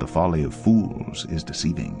 but the folly of fools is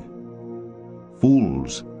deceiving.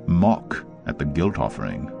 Fools mock at the guilt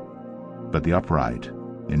offering, but the upright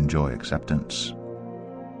enjoy acceptance.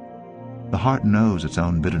 The heart knows its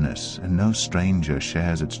own bitterness, and no stranger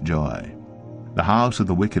shares its joy. The house of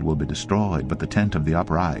the wicked will be destroyed, but the tent of the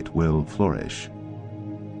upright will flourish.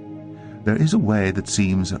 There is a way that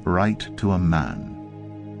seems right to a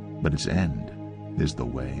man, but its end is the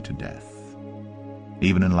way to death.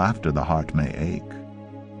 Even in laughter the heart may ache,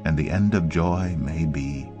 and the end of joy may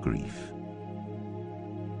be grief.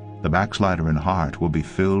 The backslider in heart will be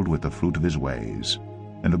filled with the fruit of his ways,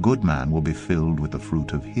 and a good man will be filled with the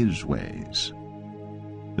fruit of his ways.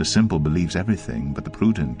 The simple believes everything, but the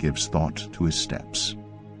prudent gives thought to his steps.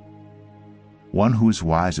 One who is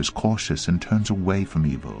wise is cautious and turns away from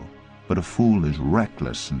evil, but a fool is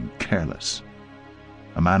reckless and careless.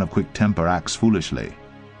 A man of quick temper acts foolishly,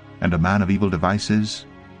 and a man of evil devices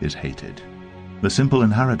is hated. The simple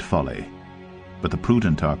inherit folly, but the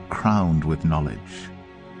prudent are crowned with knowledge.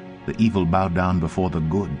 The evil bow down before the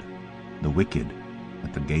good, the wicked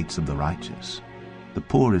at the gates of the righteous. The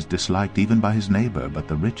poor is disliked even by his neighbor, but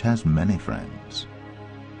the rich has many friends.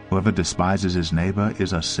 Whoever despises his neighbor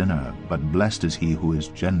is a sinner, but blessed is he who is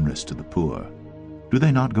generous to the poor. Do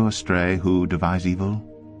they not go astray who devise evil?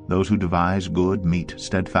 Those who devise good meet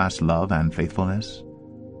steadfast love and faithfulness.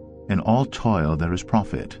 In all toil there is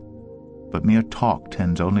profit, but mere talk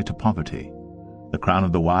tends only to poverty. The crown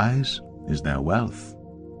of the wise is their wealth,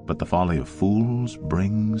 but the folly of fools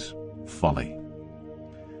brings folly.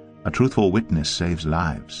 A truthful witness saves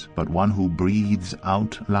lives, but one who breathes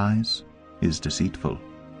out lies is deceitful.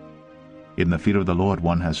 In the fear of the Lord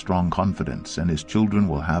one has strong confidence, and his children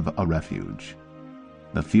will have a refuge.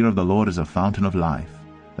 The fear of the Lord is a fountain of life,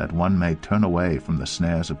 that one may turn away from the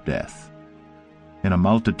snares of death. In a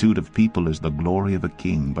multitude of people is the glory of a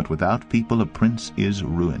king, but without people a prince is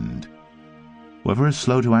ruined. Whoever is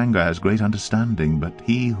slow to anger has great understanding, but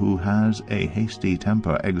he who has a hasty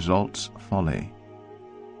temper exalts folly.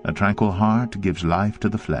 A tranquil heart gives life to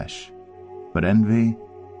the flesh, but envy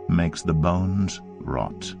makes the bones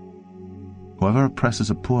rot. Whoever oppresses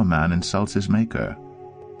a poor man insults his Maker,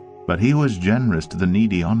 but he who is generous to the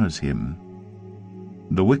needy honors him.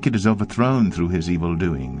 The wicked is overthrown through his evil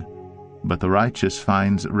doing, but the righteous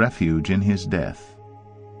finds refuge in his death.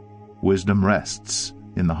 Wisdom rests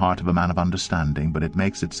in the heart of a man of understanding, but it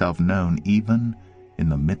makes itself known even in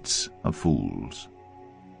the midst of fools.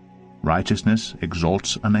 Righteousness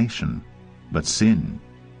exalts a nation, but sin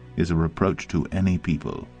is a reproach to any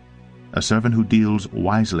people. A servant who deals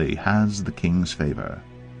wisely has the king's favor,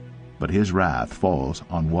 but his wrath falls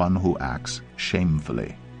on one who acts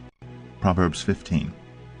shamefully. Proverbs 15.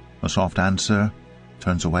 A soft answer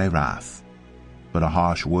turns away wrath, but a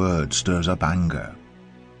harsh word stirs up anger.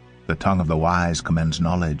 The tongue of the wise commends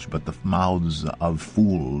knowledge, but the mouths of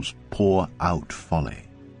fools pour out folly.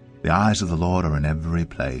 The eyes of the Lord are in every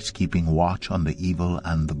place, keeping watch on the evil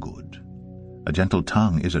and the good. A gentle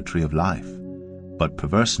tongue is a tree of life, but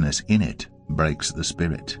perverseness in it breaks the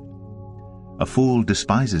spirit. A fool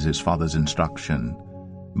despises his father's instruction,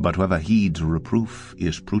 but whoever heeds reproof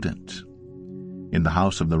is prudent. In the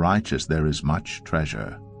house of the righteous there is much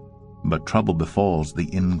treasure, but trouble befalls the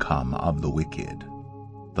income of the wicked.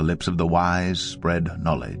 The lips of the wise spread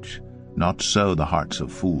knowledge, not so the hearts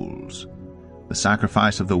of fools. The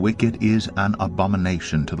sacrifice of the wicked is an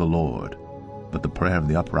abomination to the Lord, but the prayer of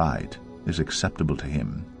the upright is acceptable to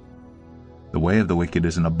him. The way of the wicked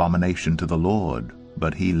is an abomination to the Lord,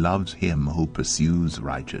 but he loves him who pursues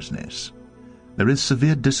righteousness. There is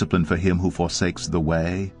severe discipline for him who forsakes the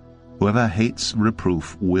way. Whoever hates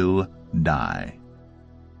reproof will die.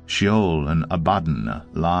 Sheol and Abaddon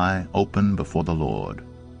lie open before the Lord.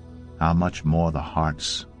 How much more the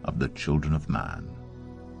hearts of the children of man?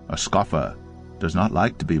 A scoffer does not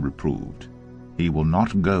like to be reproved. He will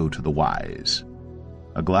not go to the wise.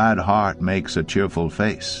 A glad heart makes a cheerful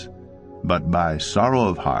face, but by sorrow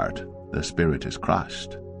of heart the spirit is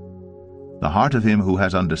crushed. The heart of him who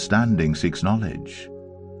has understanding seeks knowledge,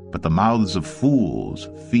 but the mouths of fools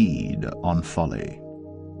feed on folly.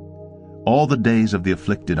 All the days of the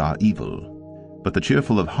afflicted are evil, but the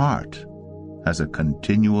cheerful of heart has a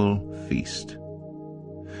continual feast.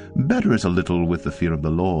 Better is a little with the fear of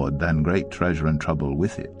the Lord than great treasure and trouble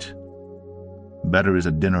with it. Better is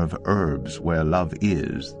a dinner of herbs where love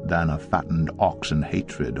is than a fattened ox and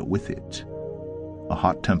hatred with it. A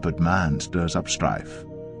hot-tempered man stirs up strife,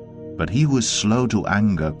 but he who is slow to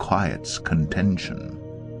anger quiets contention.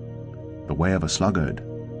 The way of a sluggard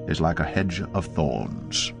is like a hedge of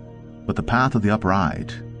thorns, but the path of the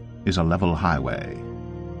upright is a level highway.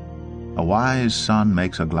 A wise son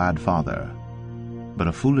makes a glad father, but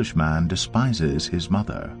a foolish man despises his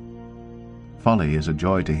mother. Folly is a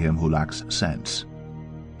joy to him who lacks sense,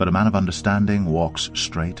 but a man of understanding walks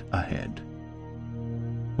straight ahead.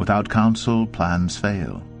 Without counsel plans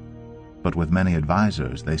fail, but with many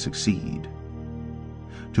advisers they succeed.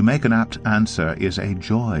 To make an apt answer is a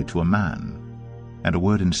joy to a man, and a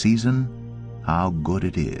word in season, how good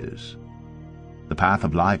it is. The path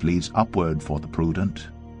of life leads upward for the prudent,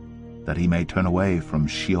 that he may turn away from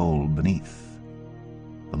Sheol beneath.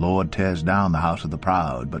 The Lord tears down the house of the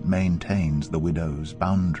proud, but maintains the widow's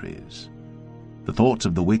boundaries. The thoughts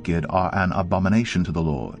of the wicked are an abomination to the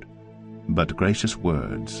Lord, but gracious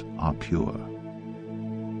words are pure.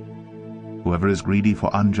 Whoever is greedy for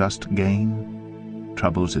unjust gain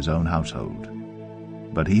troubles his own household,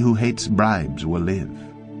 but he who hates bribes will live.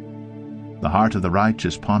 The heart of the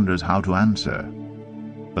righteous ponders how to answer,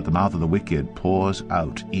 but the mouth of the wicked pours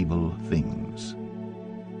out evil things.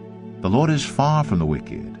 The Lord is far from the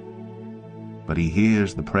wicked, but he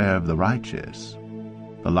hears the prayer of the righteous.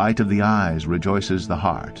 The light of the eyes rejoices the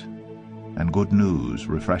heart, and good news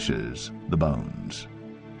refreshes the bones.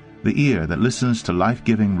 The ear that listens to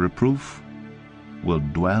life-giving reproof will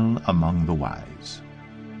dwell among the wise.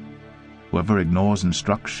 Whoever ignores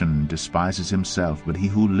instruction despises himself, but he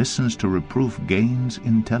who listens to reproof gains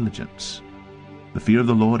intelligence. The fear of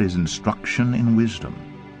the Lord is instruction in wisdom,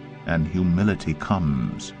 and humility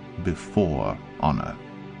comes before honor.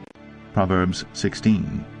 Proverbs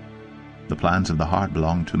 16. The plans of the heart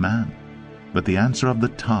belong to man, but the answer of the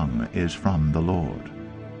tongue is from the Lord.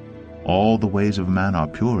 All the ways of man are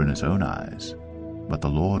pure in his own eyes, but the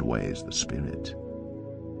Lord weighs the spirit.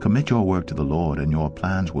 Commit your work to the Lord, and your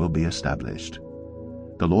plans will be established.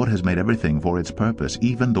 The Lord has made everything for its purpose,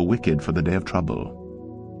 even the wicked for the day of trouble.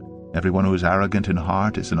 Everyone who is arrogant in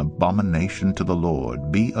heart is an abomination to the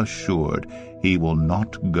Lord. Be assured he will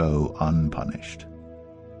not go unpunished.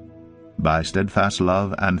 By steadfast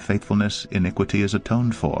love and faithfulness iniquity is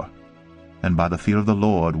atoned for, and by the fear of the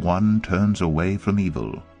Lord one turns away from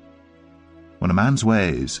evil. When a man's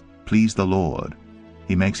ways please the Lord,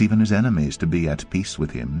 he makes even his enemies to be at peace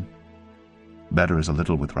with him. Better is a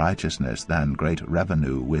little with righteousness than great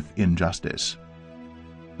revenue with injustice.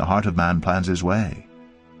 The heart of man plans his way,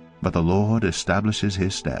 but the Lord establishes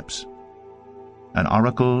his steps. An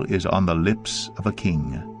oracle is on the lips of a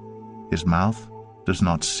king. His mouth does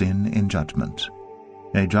not sin in judgment.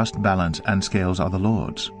 A just balance and scales are the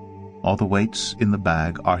Lord's. All the weights in the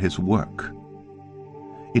bag are his work.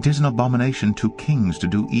 It is an abomination to kings to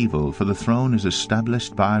do evil, for the throne is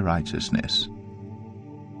established by righteousness.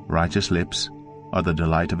 Righteous lips are the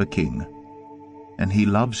delight of a king, and he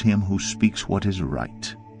loves him who speaks what is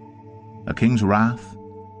right. A king's wrath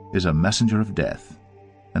is a messenger of death,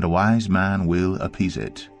 and a wise man will appease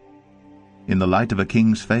it. In the light of a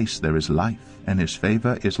king's face there is life, and his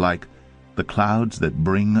favor is like the clouds that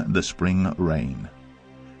bring the spring rain.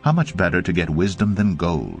 How much better to get wisdom than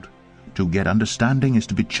gold! To get understanding is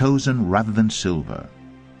to be chosen rather than silver.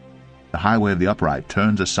 The highway of the upright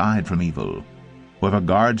turns aside from evil. Whoever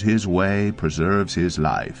guards his way preserves his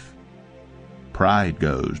life. Pride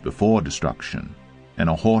goes before destruction, and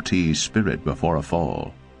a haughty spirit before a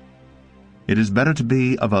fall. It is better to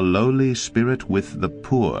be of a lowly spirit with the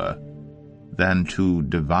poor than to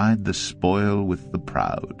divide the spoil with the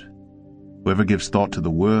proud. Whoever gives thought to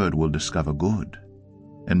the word will discover good,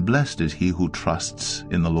 and blessed is he who trusts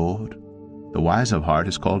in the Lord. The wise of heart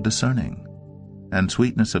is called discerning, and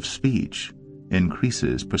sweetness of speech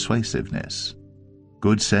increases persuasiveness.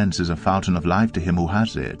 Good sense is a fountain of life to him who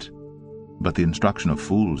has it, but the instruction of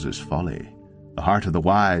fools is folly. The heart of the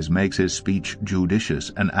wise makes his speech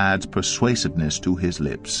judicious, and adds persuasiveness to his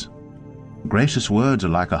lips. Gracious words are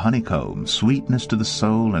like a honeycomb, sweetness to the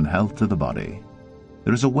soul and health to the body.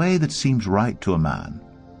 There is a way that seems right to a man,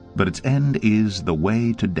 but its end is the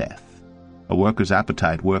way to death. A worker's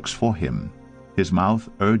appetite works for him. His mouth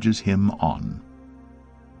urges him on.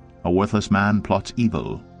 A worthless man plots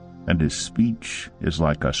evil, and his speech is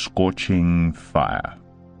like a scorching fire.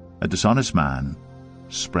 A dishonest man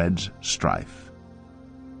spreads strife,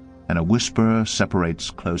 and a whisper separates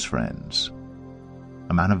close friends.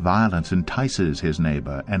 A man of violence entices his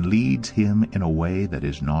neighbor and leads him in a way that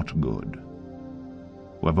is not good.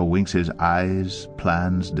 Whoever winks his eyes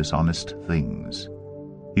plans dishonest things.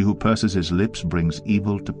 He who purses his lips brings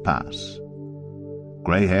evil to pass.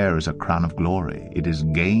 Gray hair is a crown of glory. It is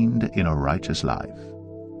gained in a righteous life.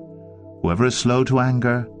 Whoever is slow to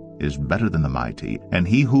anger is better than the mighty, and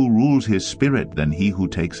he who rules his spirit than he who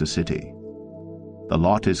takes a city. The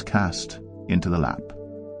lot is cast into the lap,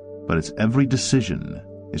 but its every decision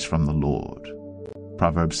is from the Lord.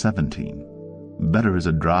 Proverbs 17. Better is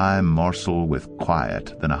a dry morsel with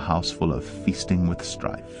quiet than a house full of feasting with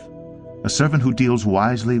strife. A servant who deals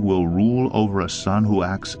wisely will rule over a son who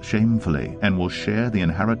acts shamefully, and will share the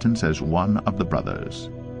inheritance as one of the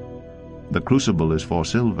brothers. The crucible is for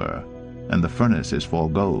silver, and the furnace is for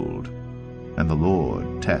gold, and the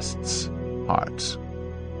Lord tests hearts.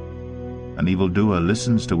 An evildoer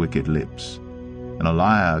listens to wicked lips, and a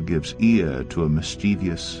liar gives ear to a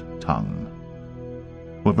mischievous tongue.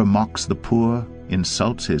 Whoever mocks the poor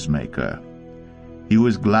insults his Maker. He who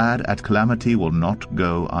is glad at calamity will not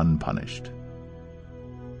go unpunished.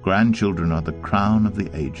 Grandchildren are the crown of the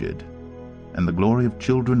aged, and the glory of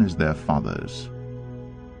children is their fathers.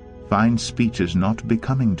 Fine speech is not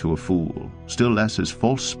becoming to a fool, still less is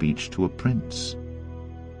false speech to a prince.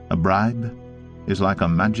 A bribe is like a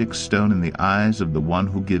magic stone in the eyes of the one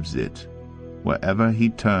who gives it. Wherever he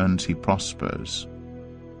turns, he prospers.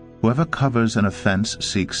 Whoever covers an offense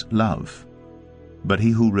seeks love, but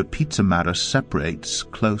he who repeats a matter separates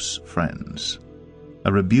close friends.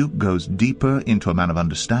 A rebuke goes deeper into a man of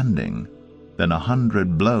understanding than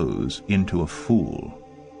 100 blows into a fool.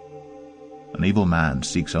 An evil man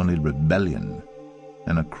seeks only rebellion,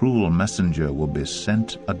 and a cruel messenger will be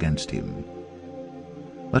sent against him.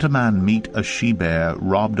 Let a man meet a she-bear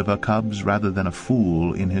robbed of her cubs rather than a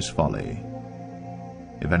fool in his folly.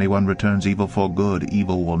 If anyone returns evil for good,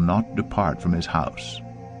 evil will not depart from his house.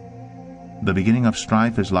 The beginning of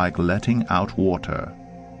strife is like letting out water,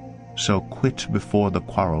 so quit before the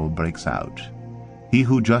quarrel breaks out. He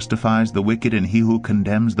who justifies the wicked and he who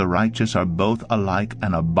condemns the righteous are both alike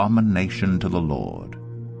an abomination to the Lord.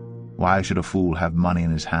 Why should a fool have money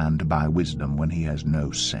in his hand to buy wisdom when he has no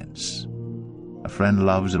sense? A friend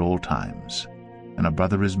loves at all times, and a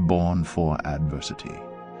brother is born for adversity.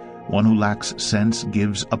 One who lacks sense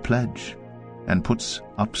gives a pledge, and puts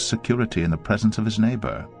up security in the presence of his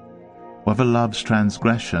neighbor. Whoever loves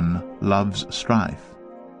transgression loves strife.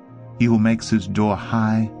 He who makes his door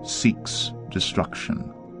high seeks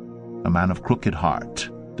destruction. A man of crooked heart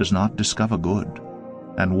does not discover good,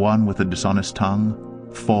 and one with a dishonest tongue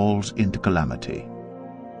falls into calamity.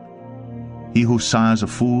 He who sires a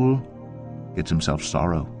fool gets himself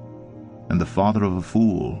sorrow, and the father of a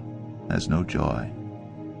fool has no joy.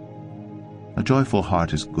 A joyful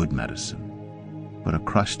heart is good medicine, but a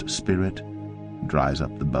crushed spirit dries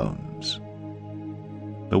up the bones.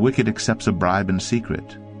 The wicked accepts a bribe in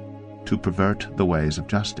secret to pervert the ways of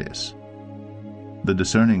justice. The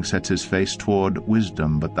discerning sets his face toward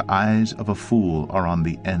wisdom, but the eyes of a fool are on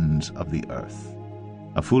the ends of the earth.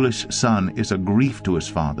 A foolish son is a grief to his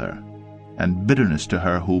father, and bitterness to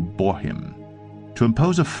her who bore him. To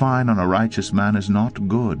impose a fine on a righteous man is not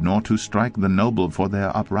good, nor to strike the noble for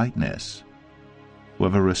their uprightness.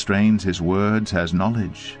 Whoever restrains his words has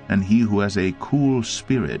knowledge, and he who has a cool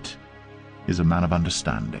spirit is a man of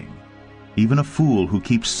understanding. Even a fool who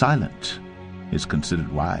keeps silent is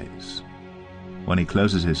considered wise. When he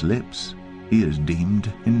closes his lips, he is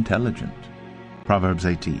deemed intelligent. Proverbs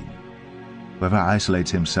 18. Whoever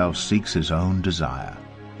isolates himself seeks his own desire.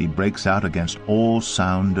 He breaks out against all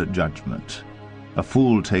sound judgment. A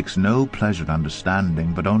fool takes no pleasure in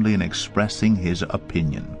understanding, but only in expressing his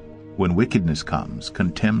opinion. When wickedness comes,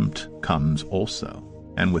 contempt comes also,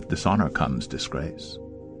 and with dishonor comes disgrace.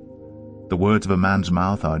 The words of a man's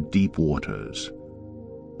mouth are deep waters.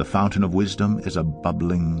 The fountain of wisdom is a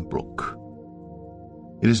bubbling brook.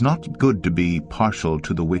 It is not good to be partial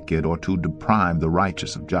to the wicked or to deprive the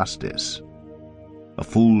righteous of justice. A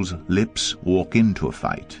fool's lips walk into a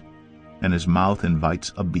fight, and his mouth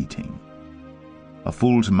invites a beating. A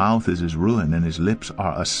fool's mouth is his ruin, and his lips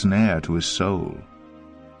are a snare to his soul.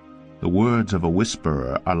 The words of a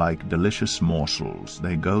whisperer are like delicious morsels.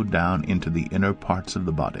 They go down into the inner parts of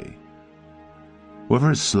the body.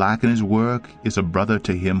 Whoever is slack in his work is a brother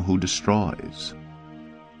to him who destroys.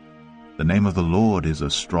 The name of the Lord is a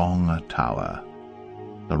strong tower.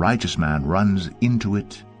 The righteous man runs into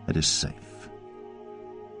it and is safe.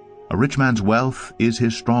 A rich man's wealth is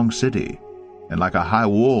his strong city, and like a high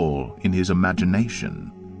wall in his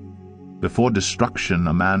imagination. Before destruction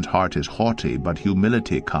a man's heart is haughty, but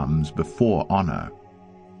humility comes before honor.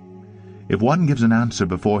 If one gives an answer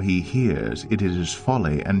before he hears, it is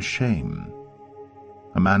folly and shame.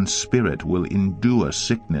 A man's spirit will endure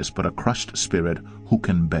sickness, but a crushed spirit who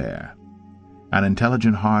can bear? An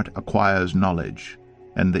intelligent heart acquires knowledge,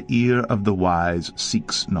 and the ear of the wise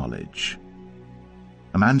seeks knowledge.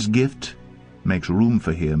 A man's gift makes room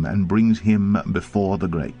for him and brings him before the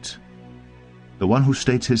great. The one who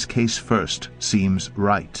states his case first seems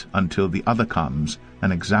right until the other comes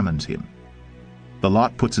and examines him. The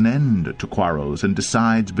lot puts an end to quarrels and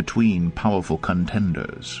decides between powerful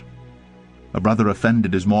contenders. A brother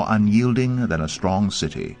offended is more unyielding than a strong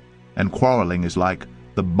city, and quarreling is like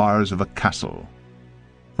the bars of a castle.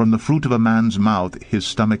 From the fruit of a man's mouth his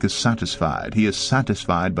stomach is satisfied. He is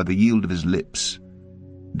satisfied by the yield of his lips.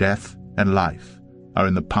 Death and life are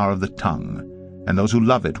in the power of the tongue, and those who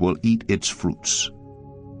love it will eat its fruits.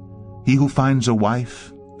 He who finds a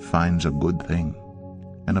wife finds a good thing,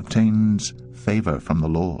 and obtains favor from the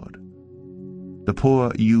Lord. The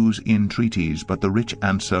poor use entreaties, but the rich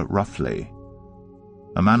answer roughly.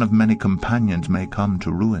 A man of many companions may come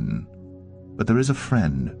to ruin, but there is a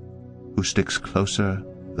friend who sticks closer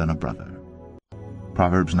than a brother.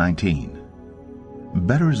 Proverbs 19.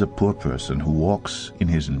 Better is a poor person who walks in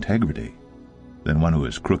his integrity than one who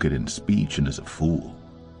is crooked in speech and is a fool.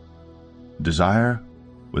 Desire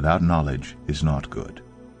without knowledge is not good,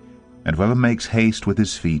 and whoever makes haste with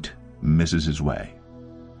his feet misses his way.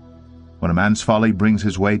 When a man's folly brings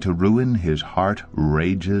his way to ruin, his heart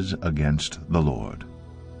rages against the Lord.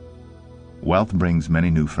 Wealth brings many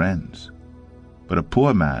new friends, but a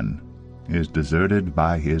poor man is deserted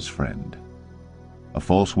by his friend. A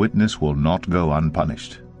false witness will not go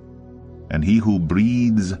unpunished, and he who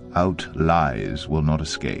breathes out lies will not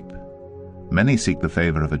escape. Many seek the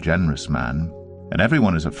favor of a generous man, and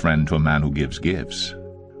everyone is a friend to a man who gives gifts.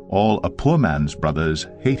 All a poor man's brothers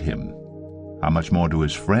hate him. How much more do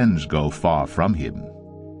his friends go far from him?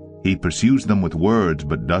 He pursues them with words,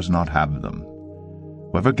 but does not have them.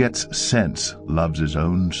 Whoever gets sense loves his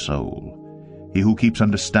own soul. He who keeps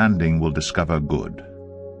understanding will discover good.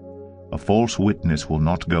 A false witness will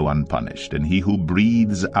not go unpunished, and he who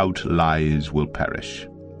breathes out lies will perish.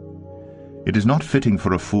 It is not fitting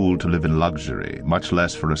for a fool to live in luxury, much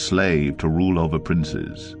less for a slave to rule over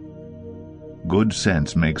princes. Good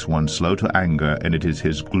sense makes one slow to anger, and it is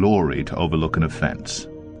his glory to overlook an offense.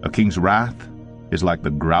 A king's wrath is like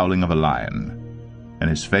the growling of a lion, and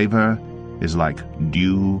his favor is like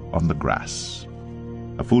dew on the grass.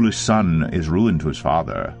 A foolish son is ruin to his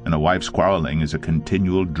father, and a wife's quarreling is a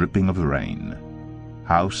continual dripping of rain.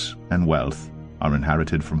 House and wealth are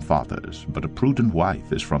inherited from fathers, but a prudent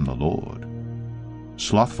wife is from the Lord.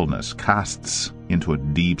 Slothfulness casts into a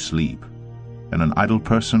deep sleep, and an idle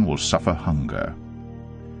person will suffer hunger.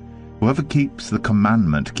 Whoever keeps the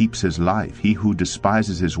commandment keeps his life. He who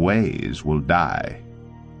despises his ways will die.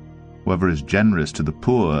 Whoever is generous to the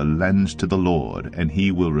poor lends to the Lord, and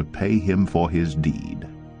he will repay him for his deed.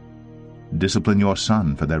 Discipline your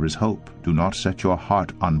son, for there is hope. Do not set your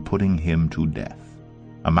heart on putting him to death.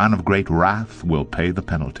 A man of great wrath will pay the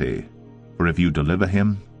penalty, for if you deliver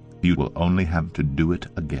him, you will only have to do it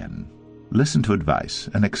again. Listen to advice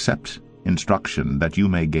and accept instruction, that you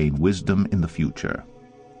may gain wisdom in the future.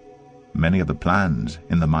 Many are the plans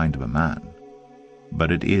in the mind of a man,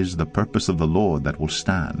 but it is the purpose of the Lord that will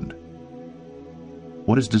stand.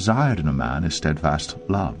 What is desired in a man is steadfast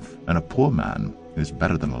love, and a poor man is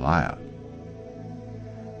better than a liar.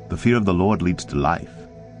 The fear of the Lord leads to life,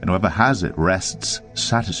 and whoever has it rests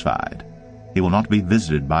satisfied. He will not be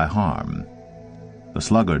visited by harm. The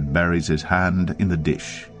sluggard buries his hand in the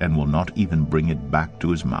dish, and will not even bring it back to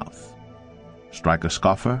his mouth. Strike a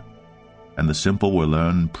scoffer, and the simple will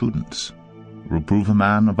learn prudence. Reprove a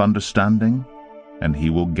man of understanding, and he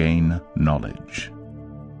will gain knowledge.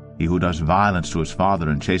 He who does violence to his father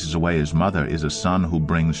and chases away his mother is a son who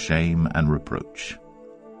brings shame and reproach.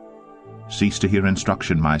 Cease to hear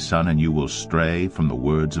instruction, my son, and you will stray from the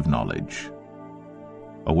words of knowledge.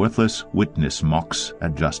 A worthless witness mocks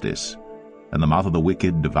at justice, and the mouth of the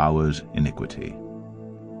wicked devours iniquity.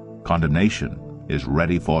 Condemnation is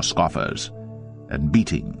ready for scoffers, and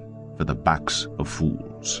beating for the backs of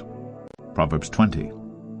fools. Proverbs 20.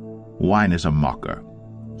 Wine is a mocker,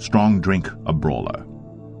 strong drink a brawler,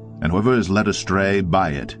 and whoever is led astray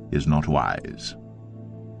by it is not wise.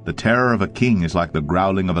 The terror of a king is like the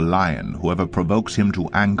growling of a lion. Whoever provokes him to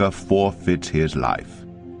anger forfeits his life.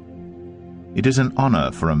 It is an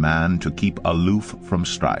honor for a man to keep aloof from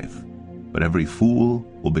strife, but every fool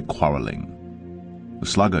will be quarreling. The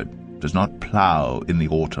sluggard does not plow in the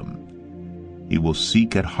autumn. He will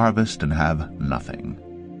seek at harvest and have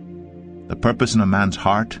nothing. The purpose in a man's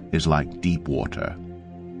heart is like deep water,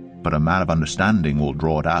 but a man of understanding will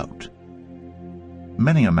draw it out.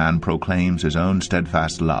 Many a man proclaims his own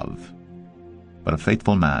steadfast love, but a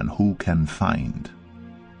faithful man who can find?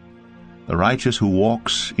 The righteous who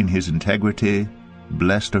walks in his integrity,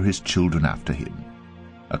 blessed are his children after him.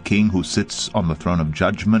 A king who sits on the throne of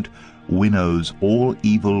judgment winnows all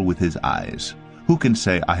evil with his eyes. Who can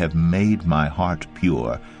say, I have made my heart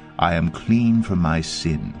pure, I am clean from my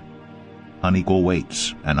sin? Unequal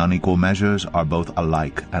weights and unequal measures are both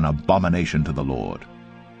alike an abomination to the Lord.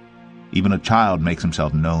 Even a child makes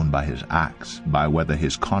himself known by his acts, by whether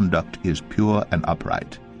his conduct is pure and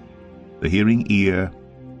upright. The hearing ear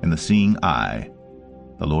and the seeing eye,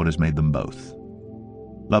 the Lord has made them both.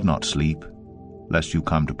 Love not sleep, lest you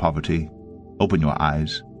come to poverty. Open your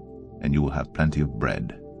eyes, and you will have plenty of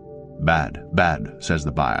bread. Bad, bad, says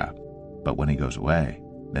the buyer, but when he goes away,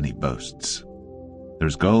 then he boasts. There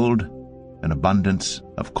is gold and abundance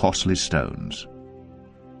of costly stones,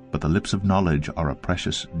 but the lips of knowledge are a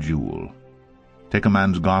precious jewel. Take a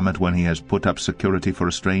man's garment when he has put up security for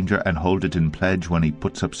a stranger, and hold it in pledge when he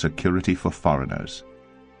puts up security for foreigners.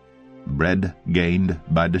 Bread gained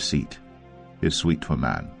by deceit is sweet to a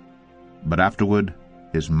man, but afterward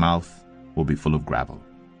his mouth will be full of gravel.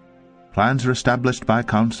 Plans are established by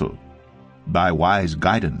counsel. By wise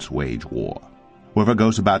guidance wage war. Whoever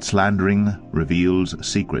goes about slandering reveals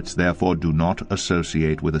secrets. Therefore do not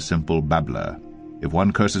associate with a simple babbler. If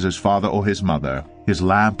one curses his father or his mother, his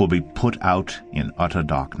lamp will be put out in utter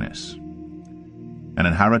darkness. An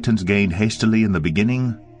inheritance gained hastily in the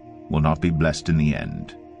beginning will not be blessed in the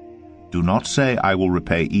end. Do not say, I will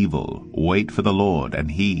repay evil. Wait for the Lord,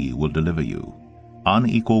 and he will deliver you.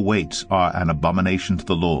 Unequal weights are an abomination to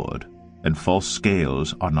the Lord, and false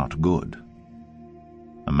scales are not good.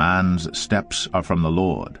 A man's steps are from the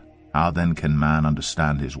Lord. How then can man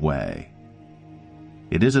understand his way?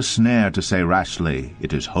 It is a snare to say rashly,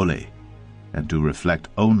 it is holy, and to reflect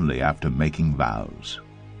only after making vows.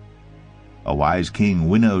 A wise king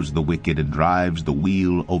winnows the wicked and drives the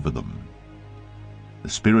wheel over them. The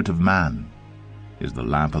spirit of man is the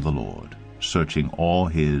lamp of the Lord, searching all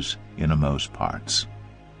his innermost parts.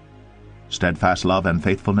 Steadfast love and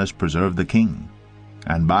faithfulness preserve the king,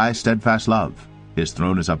 and by steadfast love his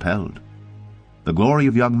throne is upheld. The glory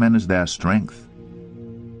of young men is their strength,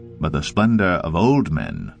 but the splendor of old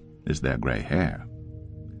men is their gray hair.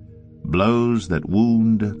 Blows that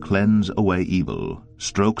wound cleanse away evil.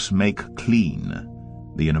 Strokes make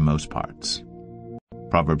clean the innermost parts.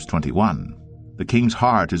 Proverbs 21. The king's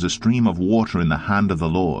heart is a stream of water in the hand of the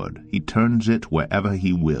Lord. He turns it wherever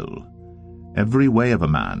he will. Every way of a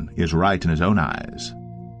man is right in his own eyes,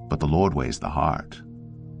 but the Lord weighs the heart.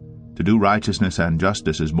 To do righteousness and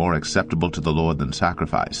justice is more acceptable to the Lord than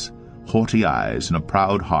sacrifice. Haughty eyes and a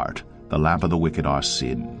proud heart, the lamp of the wicked, are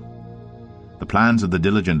sin. The plans of the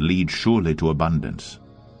diligent lead surely to abundance,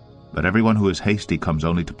 but everyone who is hasty comes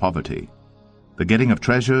only to poverty. The getting of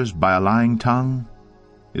treasures by a lying tongue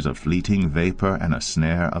is a fleeting vapor and a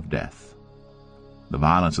snare of death. The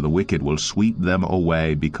violence of the wicked will sweep them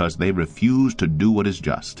away because they refuse to do what is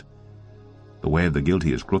just. The way of the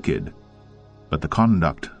guilty is crooked, but the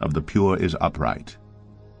conduct of the pure is upright.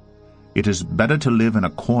 It is better to live in a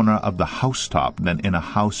corner of the housetop than in a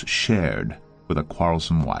house shared with a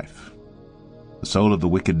quarrelsome wife. The soul of the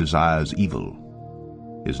wicked desires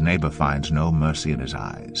evil. His neighbor finds no mercy in his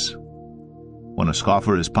eyes. When a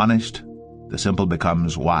scoffer is punished, the simple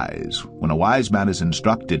becomes wise. When a wise man is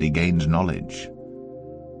instructed, he gains knowledge.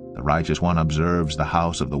 The righteous one observes the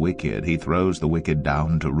house of the wicked. He throws the wicked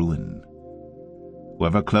down to ruin.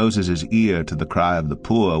 Whoever closes his ear to the cry of the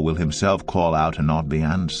poor will himself call out and not be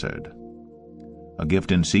answered. A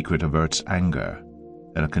gift in secret averts anger,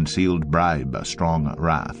 and a concealed bribe a strong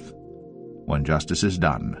wrath. When justice is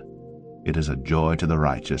done, it is a joy to the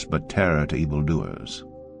righteous, but terror to evildoers.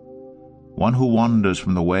 One who wanders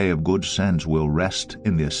from the way of good sense will rest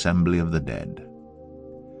in the assembly of the dead.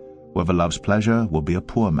 Whoever loves pleasure will be a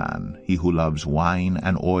poor man. He who loves wine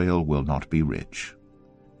and oil will not be rich.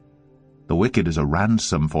 The wicked is a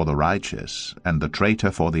ransom for the righteous, and the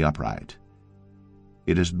traitor for the upright.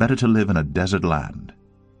 It is better to live in a desert land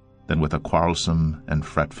than with a quarrelsome and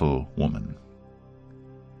fretful woman.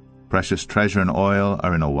 Precious treasure and oil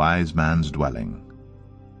are in a wise man's dwelling,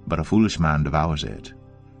 but a foolish man devours it.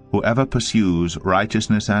 Whoever pursues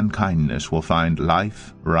righteousness and kindness will find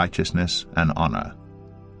life, righteousness, and honor.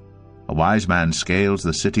 A wise man scales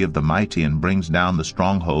the city of the mighty and brings down the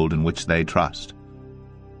stronghold in which they trust.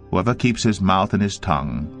 Whoever keeps his mouth and his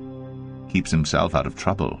tongue keeps himself out of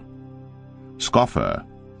trouble. Scoffer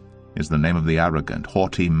is the name of the arrogant,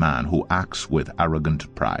 haughty man who acts with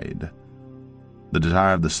arrogant pride. The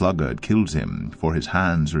desire of the sluggard kills him, for his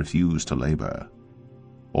hands refuse to labor.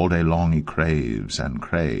 All day long he craves and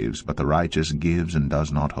craves, but the righteous gives and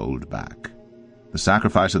does not hold back. The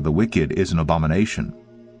sacrifice of the wicked is an abomination.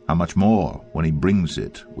 How much more when he brings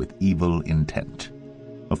it with evil intent?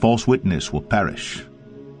 A false witness will perish,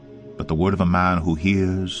 but the word of a man who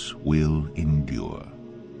hears will endure.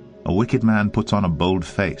 A wicked man puts on a bold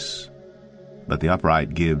face, but the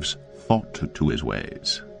upright gives thought to his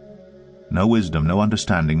ways. No wisdom, no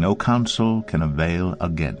understanding, no counsel can avail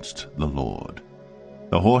against the Lord.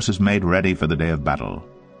 The horse is made ready for the day of battle,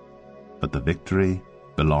 but the victory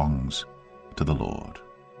belongs to the Lord.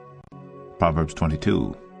 Proverbs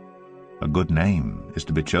 22. A good name is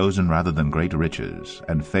to be chosen rather than great riches,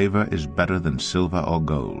 and favor is better than silver or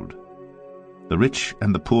gold. The rich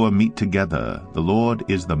and the poor meet together. The Lord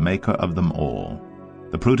is the maker of them all.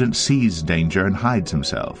 The prudent sees danger and hides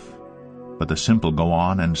himself, but the simple go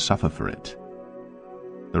on and suffer for it.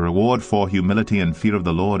 The reward for humility and fear of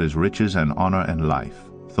the Lord is riches and honor and life.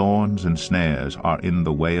 Thorns and snares are in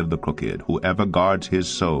the way of the crooked. Whoever guards his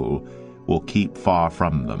soul will keep far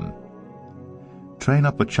from them. Train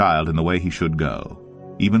up a child in the way he should go.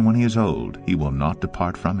 Even when he is old, he will not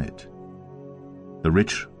depart from it. The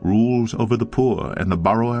rich rules over the poor, and the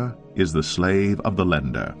borrower is the slave of the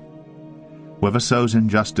lender. Whoever sows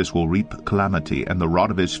injustice will reap calamity, and the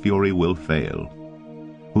rod of his fury will fail.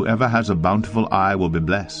 Whoever has a bountiful eye will be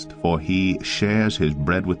blessed, for he shares his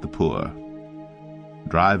bread with the poor.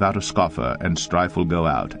 Drive out a scoffer, and strife will go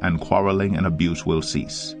out, and quarreling and abuse will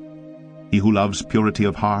cease. He who loves purity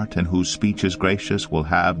of heart and whose speech is gracious will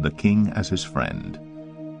have the king as his friend.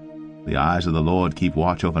 The eyes of the Lord keep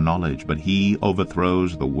watch over knowledge, but he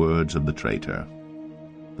overthrows the words of the traitor.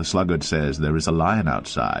 The sluggard says, "There is a lion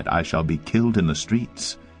outside. I shall be killed in the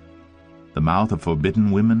streets." The mouth of forbidden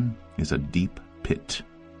women is a deep pit.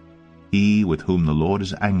 He with whom the Lord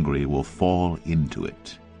is angry will fall into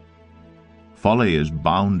it. Folly is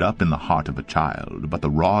bound up in the heart of a child, but the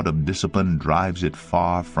rod of discipline drives it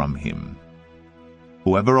far from him.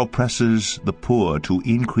 Whoever oppresses the poor to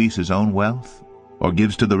increase his own wealth, or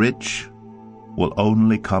gives to the rich, will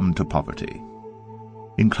only come to poverty.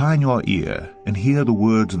 Incline your ear, and hear the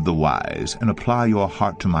words of the wise, and apply your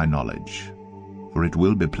heart to my knowledge. For it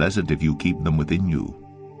will be pleasant if you keep them within you,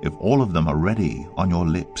 if all of them are ready on your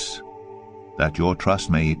lips. That your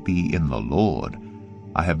trust may be in the Lord,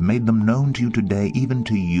 I have made them known to you today, even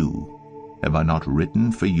to you. Have I not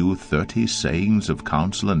written for you 30 sayings of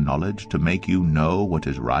counsel and knowledge, to make you know what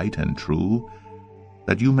is right and true,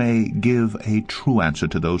 that you may give a true answer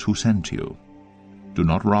to those who send to you? Do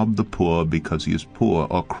not rob the poor because he is poor,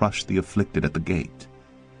 or crush the afflicted at the gate.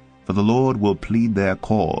 For the Lord will plead their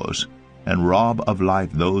cause, and rob of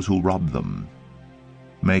life those who rob them.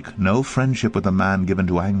 Make no friendship with a man given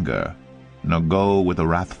to anger, nor go with a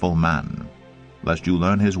wrathful man, lest you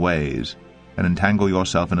learn his ways, and entangle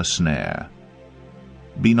yourself in a snare.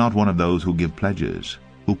 Be not one of those who give pledges,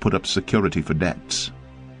 who put up security for debts.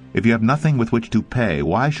 If you have nothing with which to pay,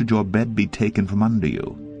 why should your bed be taken from under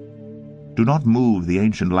you? Do not move the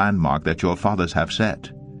ancient landmark that your fathers have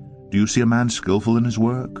set. Do you see a man skillful in his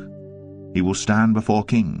work? He will stand before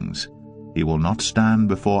kings. He will not stand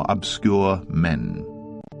before obscure men.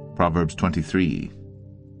 Proverbs 23.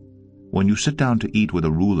 When you sit down to eat with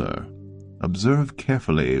a ruler, observe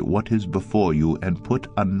carefully what is before you, and put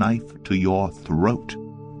a knife to your throat,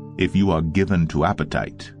 if you are given to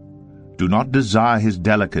appetite. Do not desire his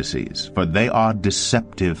delicacies, for they are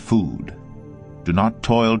deceptive food. Do not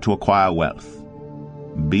toil to acquire wealth.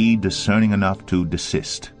 Be discerning enough to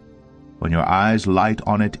desist. When your eyes light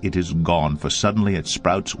on it, it is gone, for suddenly it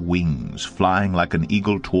sprouts wings, flying like an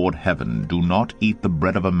eagle toward heaven. Do not eat the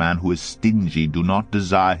bread of a man who is stingy. Do not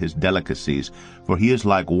desire his delicacies, for he is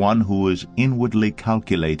like one who is inwardly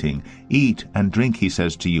calculating. Eat and drink, he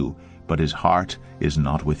says to you, but his heart is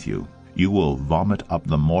not with you. You will vomit up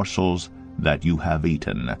the morsels that you have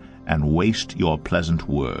eaten, and waste your pleasant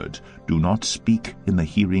words. Do not speak in the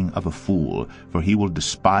hearing of a fool, for he will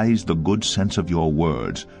despise the good sense of your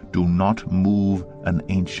words. Do not move an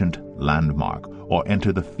ancient landmark, or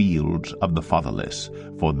enter the fields of the fatherless,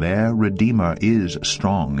 for their Redeemer is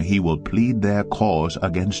strong. He will plead their cause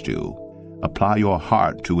against you. Apply your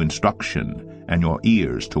heart to instruction, and your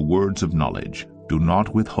ears to words of knowledge. Do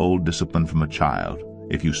not withhold discipline from a child.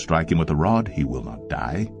 If you strike him with a rod, he will not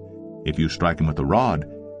die. If you strike him with a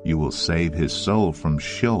rod, you will save his soul from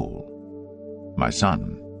Sheol. My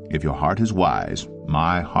son, if your heart is wise,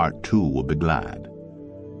 my heart too will be glad.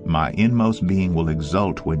 My inmost being will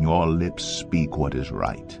exult when your lips speak what is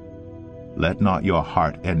right. Let not your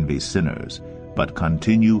heart envy sinners, but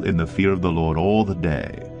continue in the fear of the Lord all the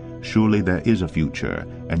day. Surely there is a future,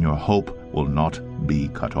 and your hope will not be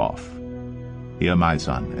cut off. Hear, my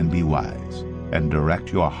son, and be wise, and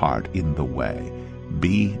direct your heart in the way.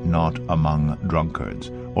 Be not among drunkards,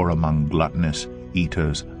 or among gluttonous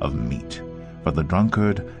eaters of meat. For the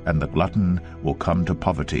drunkard and the glutton will come to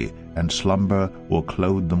poverty, and slumber will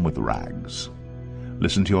clothe them with rags.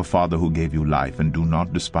 Listen to your father who gave you life, and do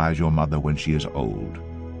not despise your mother when she is old.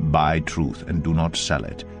 Buy truth, and do not sell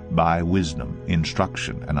it. Buy wisdom,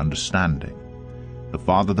 instruction, and understanding. The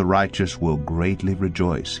father of the righteous will greatly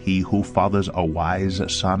rejoice. He who fathers a wise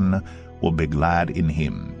son will be glad in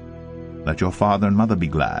him. Let your father and mother be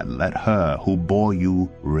glad. Let her who bore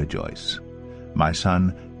you rejoice. My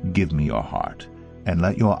son, give me your heart, and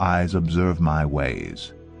let your eyes observe my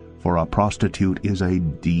ways. For a prostitute is a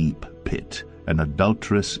deep pit, an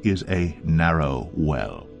adulteress is a narrow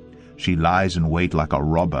well. She lies in wait like a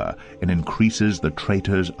robber, and increases the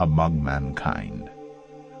traitors among mankind.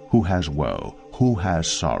 Who has woe? Who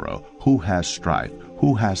has sorrow? Who has strife?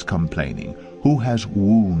 Who has complaining? Who has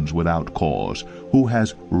wounds without cause? Who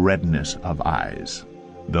has redness of eyes?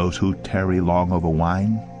 Those who tarry long over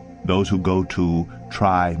wine? Those who go to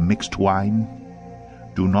try mixed wine?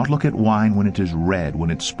 Do not look at wine when it is red,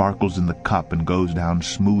 when it sparkles in the cup and goes down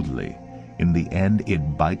smoothly. In the end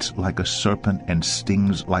it bites like a serpent and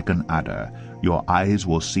stings like an adder. Your eyes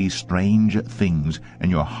will see strange things,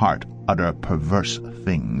 and your heart utter perverse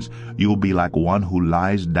things. You will be like one who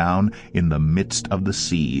lies down in the midst of the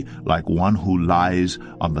sea, like one who lies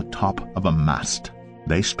on the top of a mast.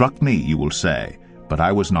 They struck me, you will say, but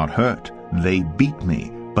I was not hurt. They beat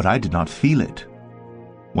me, but I did not feel it.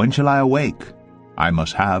 When shall I awake? I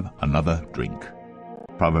must have another drink.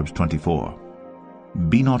 Proverbs 24.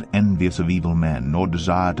 Be not envious of evil men, nor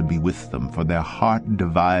desire to be with them, for their heart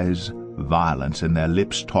devise violence, and their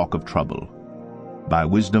lips talk of trouble. By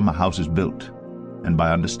wisdom a house is built, and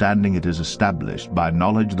by understanding it is established. By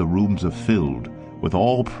knowledge the rooms are filled with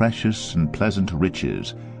all precious and pleasant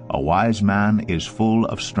riches. A wise man is full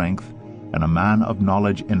of strength, and a man of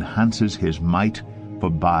knowledge enhances his might. For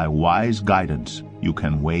by wise guidance you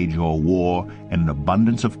can wage your war, and in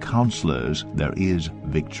abundance of counselors there is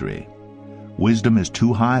victory. Wisdom is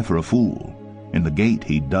too high for a fool. In the gate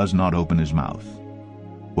he does not open his mouth.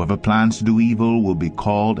 Whoever plans to do evil will be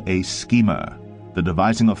called a schemer. The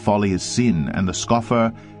devising of folly is sin, and the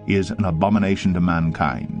scoffer is an abomination to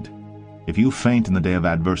mankind. If you faint in the day of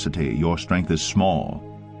adversity, your strength is small.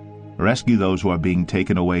 Rescue those who are being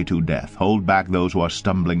taken away to death. Hold back those who are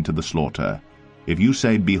stumbling to the slaughter. If you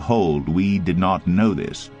say, Behold, we did not know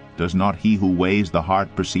this, does not he who weighs the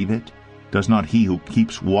heart perceive it? Does not he who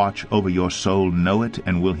keeps watch over your soul know it,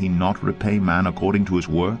 and will he not repay man according to his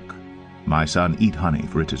work? My son, eat honey,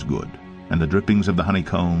 for it is good, and the drippings of the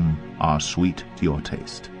honeycomb are sweet to your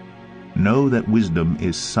taste. Know that wisdom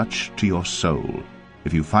is such to your soul.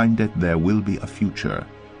 If you find it, there will be a future,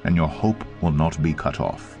 and your hope will not be cut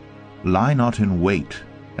off. Lie not in wait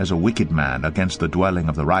as a wicked man against the dwelling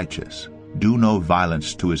of the righteous. Do no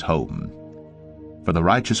violence to his home. For the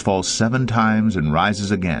righteous falls 7 times and rises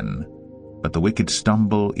again, but the wicked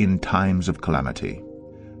stumble in times of calamity.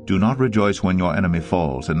 Do not rejoice when your enemy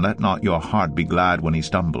falls, and let not your heart be glad when he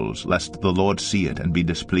stumbles, lest the Lord see it and be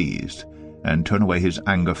displeased, and turn away his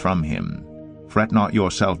anger from him. Fret not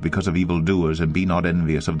yourself because of evildoers, and be not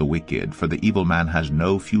envious of the wicked, for the evil man has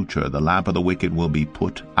no future. The lamp of the wicked will be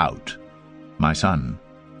put out. My son,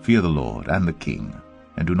 fear the Lord and the king,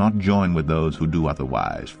 and do not join with those who do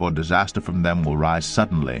otherwise, for disaster from them will rise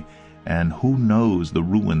suddenly, and who knows the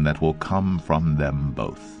ruin that will come from them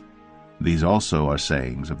both. These also are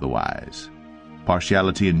sayings of the wise.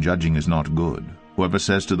 Partiality in judging is not good. Whoever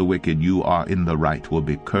says to the wicked, You are in the right, will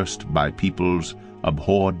be cursed by peoples,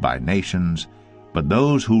 abhorred by nations. But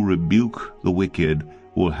those who rebuke the wicked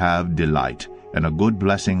will have delight, and a good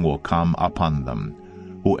blessing will come upon them.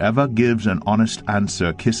 Whoever gives an honest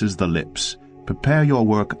answer kisses the lips. Prepare your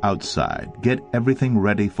work outside. Get everything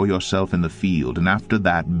ready for yourself in the field, and after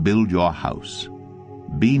that build your house.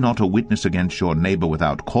 Be not a witness against your neighbor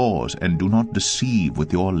without cause, and do not deceive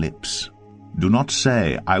with your lips. Do not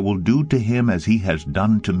say, I will do to him as he has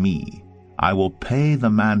done to me. I will pay the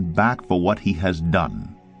man back for what he has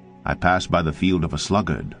done. I passed by the field of a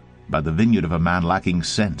sluggard, by the vineyard of a man lacking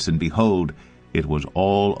sense, and behold, it was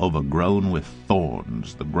all overgrown with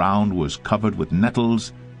thorns. The ground was covered with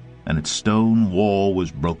nettles, and its stone wall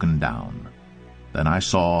was broken down. Then I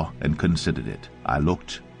saw and considered it. I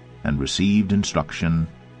looked and received instruction,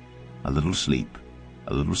 a little sleep,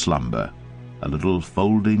 a little slumber, a little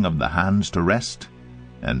folding of the hands to rest,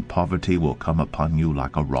 and poverty will come upon you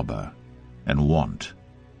like a robber, and want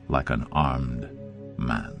like an armed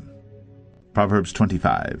man. Proverbs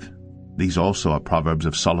 25. These also are proverbs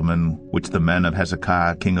of Solomon, which the men of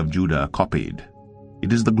Hezekiah king of Judah copied.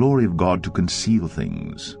 It is the glory of God to conceal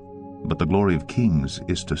things, but the glory of kings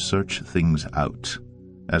is to search things out.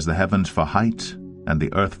 As the heavens for height, and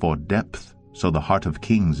the earth for depth, so the heart of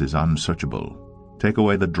kings is unsearchable. Take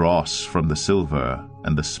away the dross from the silver,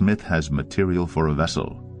 and the smith has material for a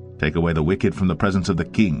vessel. Take away the wicked from the presence of the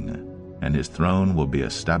king, and his throne will be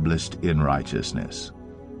established in righteousness.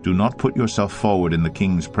 Do not put yourself forward in the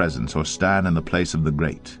king's presence, or stand in the place of the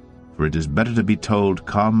great. For it is better to be told,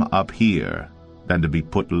 Come up here, than to be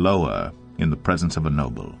put lower in the presence of a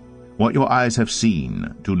noble. What your eyes have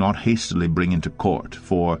seen, do not hastily bring into court,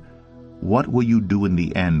 for what will you do in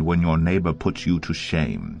the end when your neighbor puts you to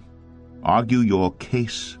shame? Argue your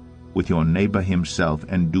case with your neighbor himself,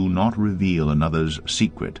 and do not reveal another's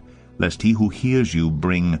secret, lest he who hears you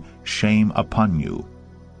bring shame upon you,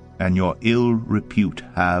 and your ill repute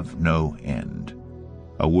have no end.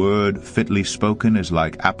 A word fitly spoken is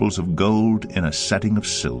like apples of gold in a setting of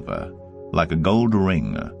silver. Like a gold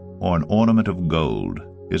ring or an ornament of gold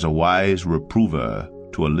is a wise reprover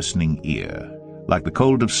to a listening ear. Like the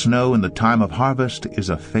cold of snow in the time of harvest is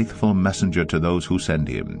a faithful messenger to those who send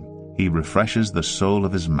him. He refreshes the soul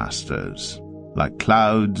of his masters. Like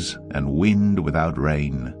clouds and wind without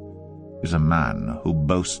rain is a man who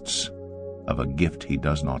boasts of a gift he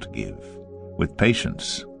does not give. With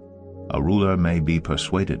patience a ruler may be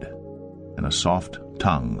persuaded, and a soft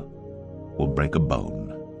tongue will break a bone.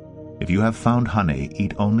 If you have found honey,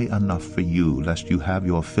 eat only enough for you, lest you have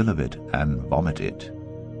your fill of it and vomit it.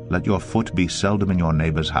 Let your foot be seldom in your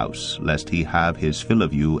neighbor's house, lest he have his fill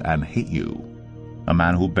of you and hate you. A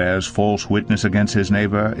man who bears false witness against his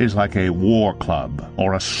neighbor is like a war club,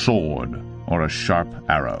 or a sword, or a sharp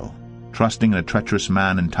arrow. Trusting in a treacherous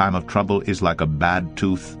man in time of trouble is like a bad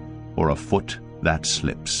tooth, or a foot that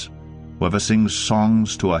slips. Whoever sings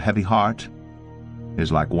songs to a heavy heart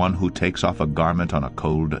is like one who takes off a garment on a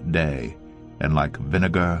cold day, and like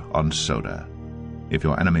vinegar on soda. If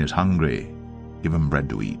your enemy is hungry, give him bread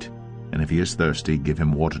to eat, and if he is thirsty, give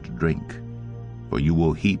him water to drink. For you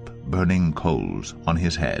will heap burning coals on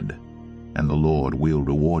his head, and the Lord will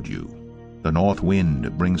reward you. The north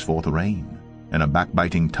wind brings forth rain, and a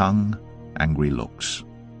backbiting tongue, angry looks.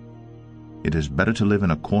 It is better to live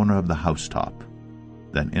in a corner of the housetop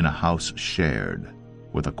than in a house shared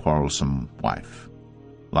with a quarrelsome wife.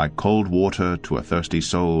 Like cold water to a thirsty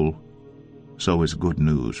soul, so is good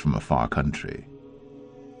news from a far country.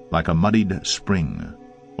 Like a muddied spring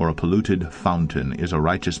or a polluted fountain is a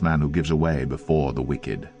righteous man who gives away before the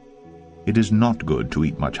wicked. It is not good to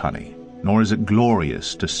eat much honey, nor is it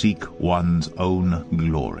glorious to seek one's own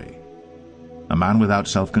glory. A man without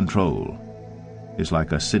self-control is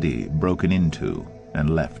like a city broken into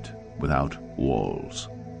and left without walls.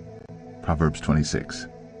 Proverbs 26.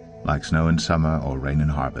 Like snow in summer or rain in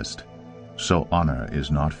harvest, so honor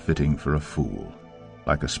is not fitting for a fool.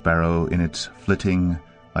 Like a sparrow in its flitting,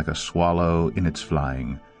 like a swallow in its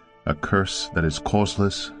flying, a curse that is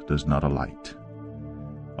causeless does not alight.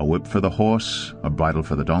 A whip for the horse, a bridle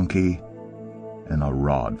for the donkey, and a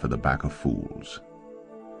rod for the back of fools.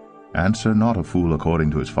 Answer not a fool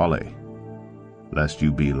according to his folly, lest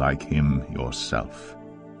you be like him yourself.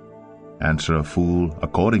 Answer a fool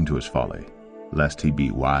according to his folly, lest he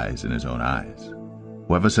be wise in his own eyes.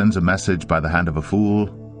 Whoever sends a message by the hand of a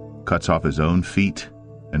fool cuts off his own feet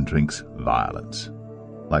and drinks violence.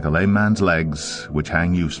 Like a lame man's legs, which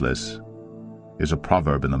hang useless, is a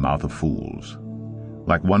proverb in the mouth of fools.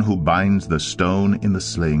 Like one who binds the stone in the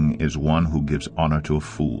sling is one who gives honor to a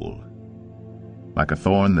fool. Like a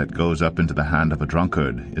thorn that goes up into the hand of a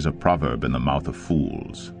drunkard is a proverb in the mouth of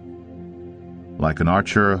fools. Like an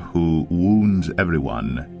archer who wounds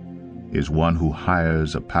everyone is one who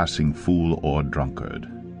hires a passing fool or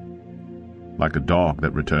drunkard. Like a dog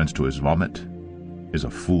that returns to his vomit is a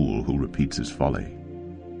fool who repeats his folly.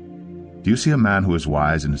 Do you see a man who is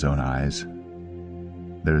wise in his own eyes?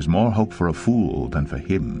 There is more hope for a fool than for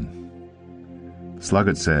him. The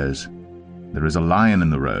sluggard says, "There is a lion in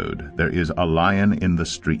the road, there is a lion in the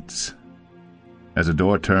streets." As a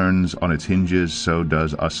door turns on its hinges, so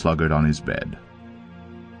does a sluggard on his bed.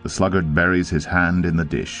 The sluggard buries his hand in the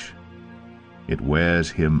dish. It wears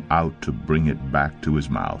him out to bring it back to his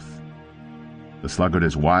mouth. The sluggard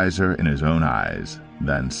is wiser in his own eyes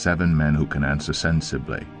than 7 men who can answer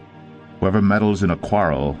sensibly. Whoever meddles in a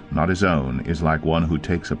quarrel, not his own, is like one who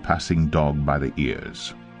takes a passing dog by the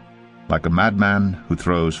ears. Like a madman who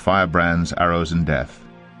throws firebrands, arrows, and death,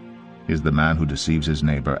 is the man who deceives his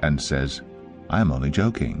neighbor and says, "I am only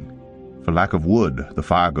joking." For lack of wood the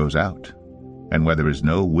fire goes out, and where there is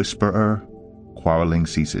no whisperer, quarreling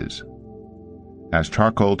ceases. As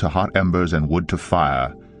charcoal to hot embers and wood to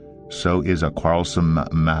fire, so is a quarrelsome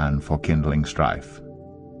man for kindling strife.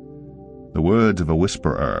 The words of a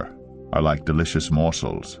whisperer are like delicious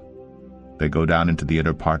morsels. They go down into the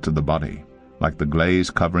inner parts of the body. Like the glaze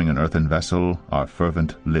covering an earthen vessel are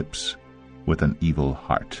fervent lips with an evil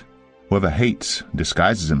heart. Whoever hates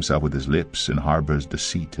disguises himself with his lips and harbors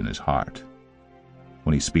deceit in his heart.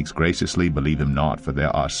 When he speaks graciously, believe him not, for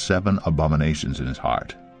there are 7 abominations in his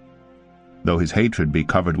heart. Though his hatred be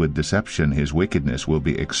covered with deception, his wickedness will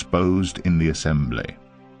be exposed in the assembly.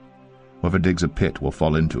 Whoever digs a pit will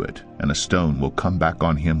fall into it, and a stone will come back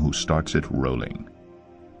on him who starts it rolling.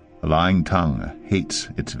 A lying tongue hates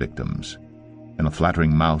its victims, and a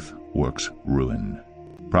flattering mouth works ruin.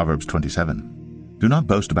 Proverbs 27. Do not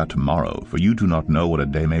boast about tomorrow, for you do not know what a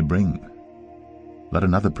day may bring. Let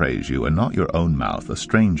another praise you, and not your own mouth, a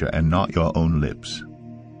stranger, and not your own lips.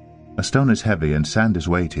 A stone is heavy, and sand is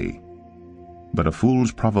weighty, but a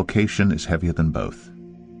fool's provocation is heavier than both.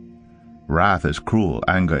 Wrath is cruel,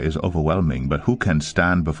 anger is overwhelming, but who can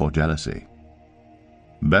stand before jealousy?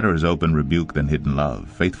 Better is open rebuke than hidden love.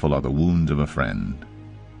 Faithful are the wounds of a friend.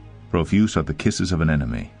 Profuse are the kisses of an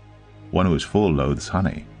enemy. One who is full loathes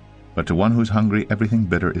honey, but to one who is hungry everything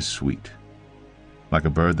bitter is sweet. Like a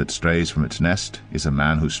bird that strays from its nest is a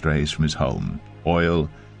man who strays from his home. Oil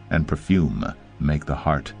and perfume make the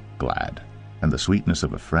heart glad, and the sweetness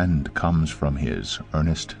of a friend comes from his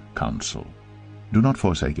earnest counsel. Do not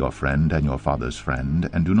forsake your friend and your father's friend,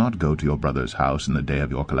 and do not go to your brother's house in the day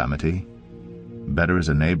of your calamity. Better is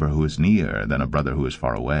a neighbor who is near than a brother who is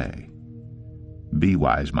far away. Be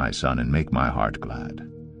wise, my son, and make my heart glad,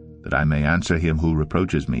 that I may answer him who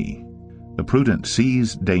reproaches me. The prudent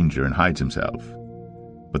sees danger and hides himself,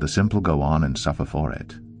 but the simple go on and suffer for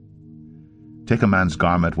it. Take a man's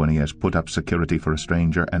garment when he has put up security for a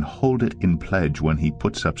stranger, and hold it in pledge when he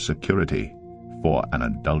puts up security for an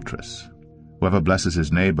adulteress. Whoever blesses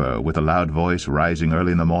his neighbor with a loud voice rising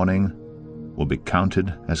early in the morning will be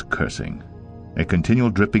counted as cursing. A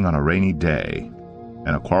continual dripping on a rainy day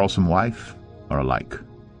and a quarrelsome wife are alike.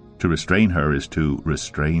 To restrain her is to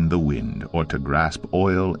restrain the wind, or to grasp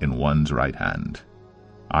oil in one's right hand.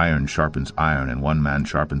 Iron sharpens iron, and one man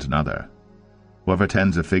sharpens another. Whoever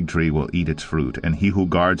tends a fig tree will eat its fruit, and he who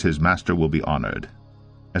guards his master will be honored.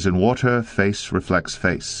 As in water face reflects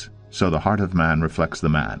face, so the heart of man reflects the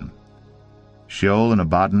man. Sheol and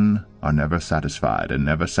Abaddon are never satisfied, and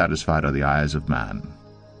never satisfied are the eyes of man.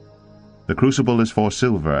 The crucible is for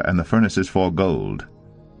silver, and the furnace is for gold,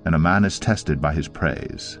 and a man is tested by his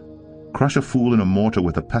praise. Crush a fool in a mortar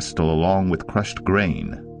with a pestle along with crushed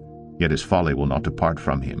grain, yet his folly will not depart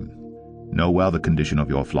from him. Know well the condition of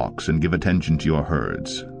your flocks, and give attention to your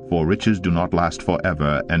herds, for riches do not last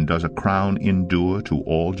forever, and does a crown endure to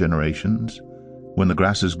all generations? When the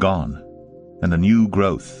grass is gone, and the new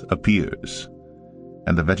growth appears,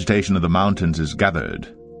 and the vegetation of the mountains is gathered,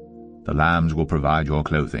 the lambs will provide your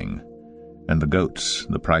clothing, and the goats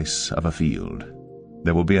the price of a field.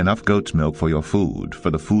 There will be enough goat's milk for your food, for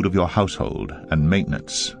the food of your household, and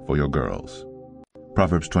maintenance for your girls.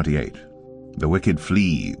 Proverbs 28. The wicked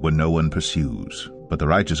flee when no one pursues, but the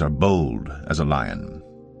righteous are bold as a lion.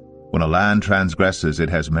 When a land transgresses, it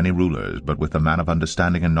has many rulers, but with a man of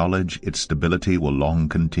understanding and knowledge, its stability will long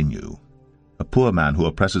continue. A poor man who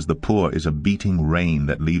oppresses the poor is a beating rain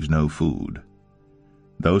that leaves no food.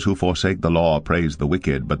 Those who forsake the law praise the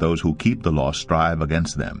wicked, but those who keep the law strive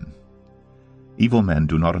against them. Evil men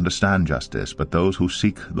do not understand justice, but those who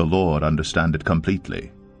seek the Lord understand it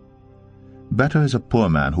completely. Better is a poor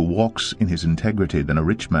man who walks in his integrity than a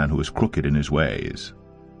rich man who is crooked in his ways.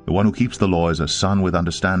 The one who keeps the law is a son with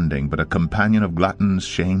understanding, but a companion of gluttons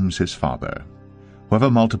shames his father. Whoever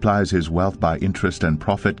multiplies his wealth by interest and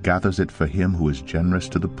profit gathers it for him who is generous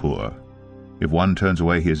to the poor. If one turns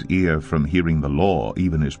away his ear from hearing the law,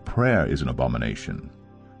 even his prayer is an abomination.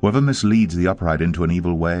 Whoever misleads the upright into an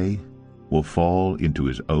evil way will fall into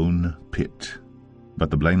his own pit. But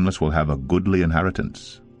the blameless will have a goodly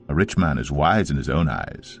inheritance. A rich man is wise in his own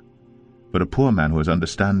eyes, but a poor man who has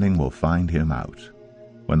understanding will find him out.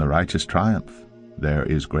 When the righteous triumph, there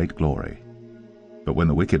is great glory. But when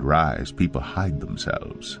the wicked rise, people hide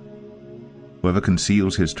themselves. Whoever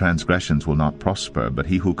conceals his transgressions will not prosper, but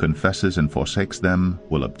he who confesses and forsakes them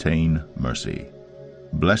will obtain mercy.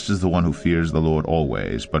 Blessed is the one who fears the Lord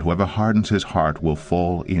always, but whoever hardens his heart will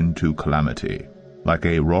fall into calamity. Like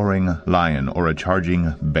a roaring lion or a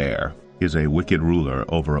charging bear is a wicked ruler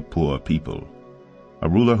over a poor people. A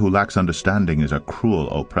ruler who lacks understanding is a cruel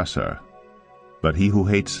oppressor, but he who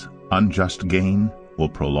hates unjust gain will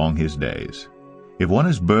prolong his days. If one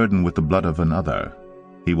is burdened with the blood of another,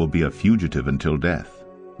 he will be a fugitive until death.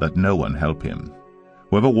 Let no one help him.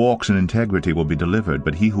 Whoever walks in integrity will be delivered,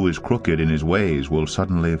 but he who is crooked in his ways will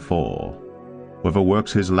suddenly fall. Whoever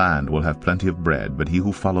works his land will have plenty of bread, but he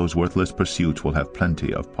who follows worthless pursuits will have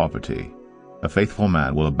plenty of poverty. A faithful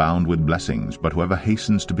man will abound with blessings, but whoever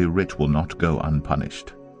hastens to be rich will not go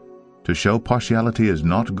unpunished. To show partiality is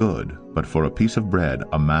not good, but for a piece of bread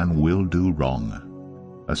a man will do wrong.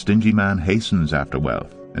 A stingy man hastens after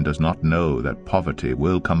wealth, and does not know that poverty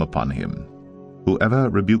will come upon him. Whoever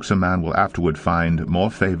rebukes a man will afterward find more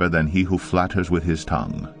favor than he who flatters with his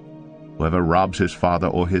tongue. Whoever robs his father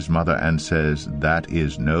or his mother and says, "That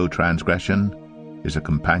is no transgression," is a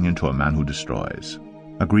companion to a man who destroys.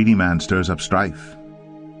 A greedy man stirs up strife,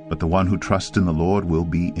 but the one who trusts in the Lord will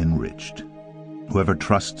be enriched. Whoever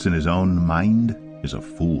trusts in his own mind is a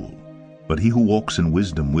fool, but he who walks in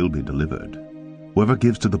wisdom will be delivered. Whoever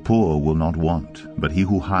gives to the poor will not want, but he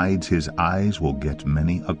who hides his eyes will get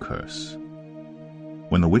many a curse.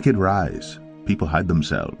 When the wicked rise, people hide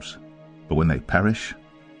themselves, but when they perish,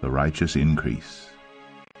 the righteous increase.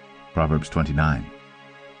 Proverbs 29.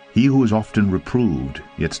 He who is often reproved,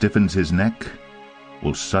 yet stiffens his neck,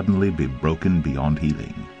 will suddenly be broken beyond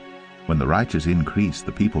healing. When the righteous increase,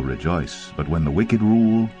 the people rejoice, but when the wicked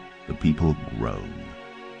rule, the people groan.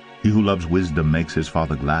 He who loves wisdom makes his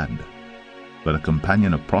father glad, but a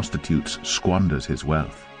companion of prostitutes squanders his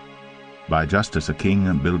wealth. By justice a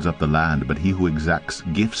king builds up the land, but he who exacts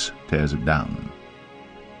gifts tears it down.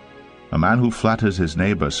 A man who flatters his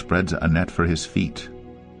neighbor spreads a net for his feet.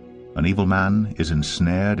 An evil man is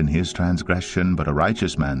ensnared in his transgression, but a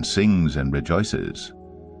righteous man sings and rejoices.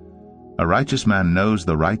 A righteous man knows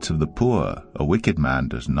the rights of the poor. A wicked man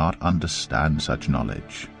does not understand such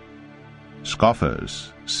knowledge.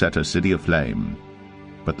 Scoffers set a city aflame,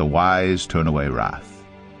 but the wise turn away wrath.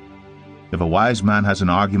 If a wise man has an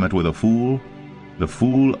argument with a fool, the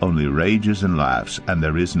fool only rages and laughs, and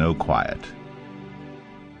there is no quiet.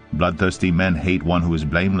 Bloodthirsty men hate one who is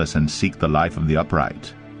blameless and seek the life of the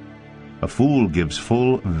upright. A fool gives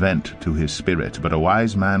full vent to his spirit, but a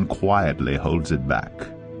wise man quietly holds it back.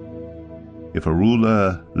 If a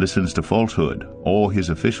ruler listens to falsehood, all his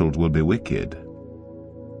officials will be wicked.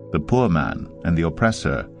 The poor man and the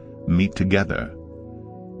oppressor meet together.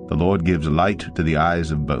 The Lord gives light to the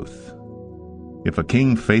eyes of both. If a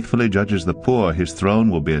king faithfully judges the poor, his throne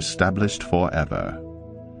will be established forever.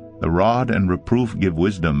 The rod and reproof give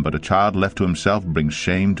wisdom, but a child left to himself brings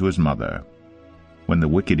shame to his mother. When the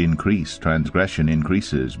wicked increase, transgression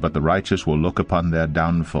increases, but the righteous will look upon their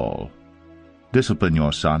downfall. Discipline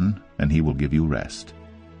your son, and he will give you rest.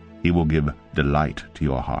 He will give delight to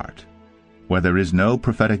your heart. Where there is no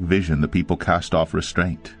prophetic vision, the people cast off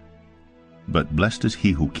restraint. But blessed is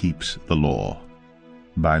he who keeps the law.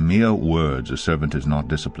 By mere words a servant is not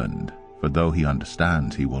disciplined, for though he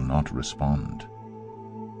understands, he will not respond.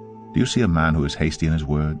 Do you see a man who is hasty in his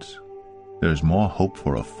words? There is more hope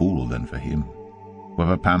for a fool than for him.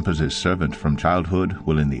 Whoever pampers his servant from childhood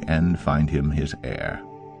will in the end find him his heir.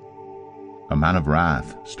 A man of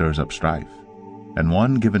wrath stirs up strife, and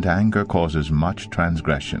one given to anger causes much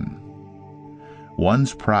transgression.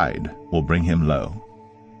 One's pride will bring him low,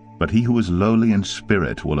 but he who is lowly in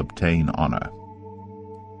spirit will obtain honor.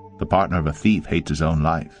 The partner of a thief hates his own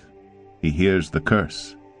life. He hears the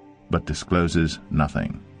curse, but discloses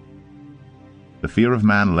nothing. The fear of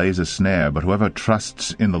man lays a snare, but whoever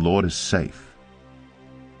trusts in the Lord is safe.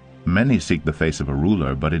 Many seek the face of a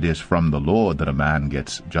ruler, but it is from the Lord that a man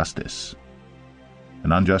gets justice.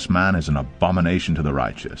 An unjust man is an abomination to the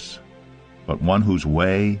righteous, but one whose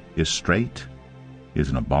way is straight is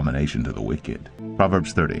an abomination to the wicked.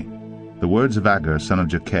 Proverbs 30. The words of Agur, son of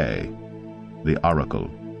Jakeh, the oracle.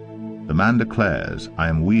 The man declares, I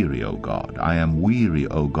am weary, O God, I am weary,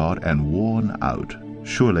 O God, and worn out.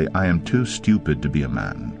 Surely I am too stupid to be a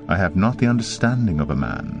man. I have not the understanding of a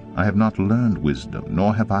man. I have not learned wisdom,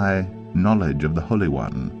 nor have I knowledge of the Holy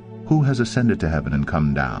One. Who has ascended to heaven and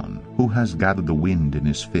come down? Who has gathered the wind in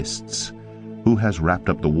his fists? Who has wrapped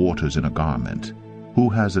up the waters in a garment? Who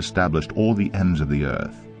has established all the ends of the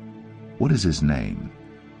earth? What is his name?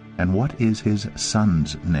 And what is his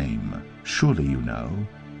son's name? Surely you know.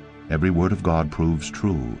 Every word of God proves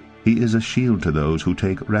true. He is a shield to those who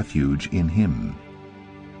take refuge in him.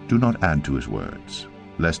 Do not add to his words,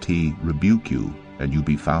 lest he rebuke you, and you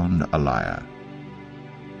be found a liar.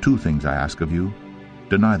 2 things I ask of you.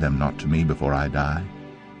 Deny them not to me before I die.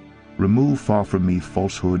 Remove far from me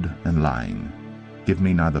falsehood and lying. Give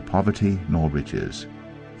me neither poverty nor riches.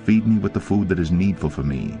 Feed me with the food that is needful for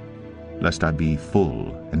me, lest I be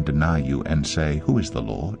full and deny you and say, Who is the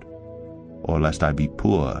Lord? Or lest I be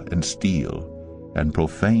poor and steal and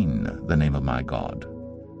profane the name of my God.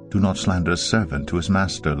 Do not slander a servant to his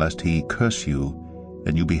master, lest he curse you,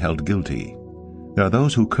 and you be held guilty. There are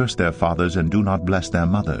those who curse their fathers and do not bless their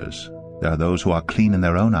mothers. There are those who are clean in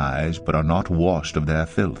their own eyes, but are not washed of their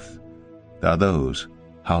filth. There are those,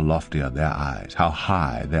 how lofty are their eyes, how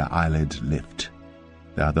high their eyelids lift.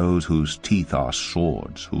 There are those whose teeth are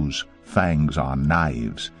swords, whose fangs are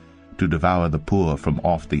knives, to devour the poor from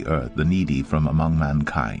off the earth, the needy from among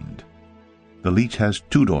mankind. The leech has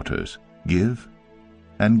 2 daughters. Give,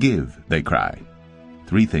 and give, they cry.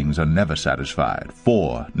 3 things are never satisfied.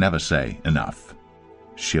 4 never say enough.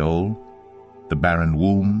 Sheol, the barren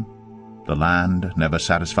womb, the land never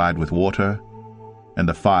satisfied with water, and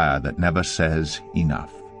the fire that never says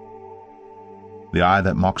enough. The eye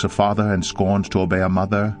that mocks a father and scorns to obey a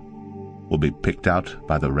mother will be picked out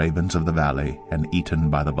by the ravens of the valley and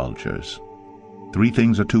eaten by the vultures. 3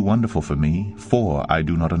 things are too wonderful for me, 4 I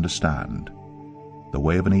do not understand. The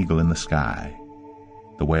way of an eagle in the sky,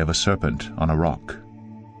 the way of a serpent on a rock,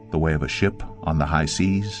 the way of a ship on the high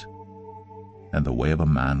seas, and the way of a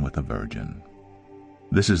man with a virgin.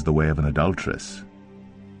 This is the way of an adulteress.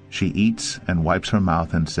 She eats and wipes her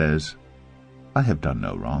mouth and says, I have done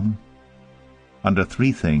no wrong. Under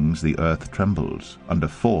 3 things the earth trembles, under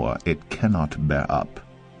 4 it cannot bear up.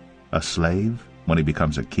 A slave when he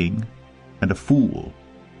becomes a king, and a fool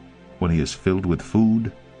when he is filled with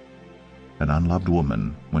food, an unloved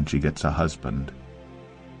woman when she gets a husband,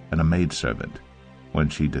 and a maidservant when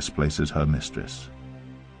she displaces her mistress.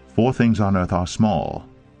 4 things on earth are small,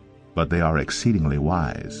 but they are exceedingly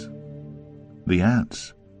wise. The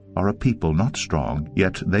ants are a people not strong,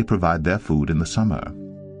 yet they provide their food in the summer.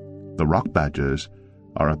 The rock badgers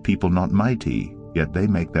are a people not mighty, yet they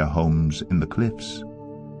make their homes in the cliffs.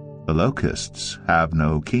 The locusts have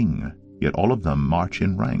no king, yet all of them march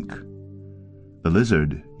in rank. The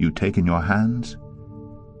lizard you take in your hands,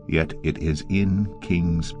 yet it is in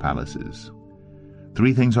kings' palaces.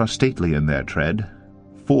 3 things are stately in their tread,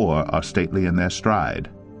 4 are stately in their stride.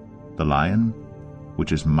 The lion,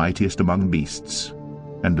 which is mightiest among beasts,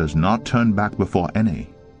 and does not turn back before any,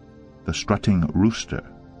 the strutting rooster,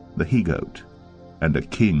 the he-goat, and a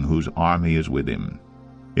king whose army is with him.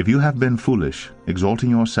 If you have been foolish, exalting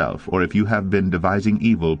yourself, or if you have been devising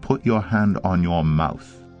evil, put your hand on your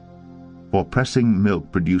mouth. For pressing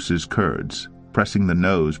milk produces curds, pressing the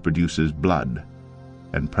nose produces blood,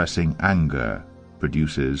 and pressing anger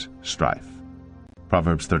produces strife.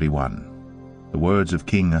 Proverbs 31. The words of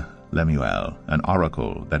King Lemuel, an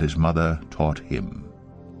oracle that his mother taught him.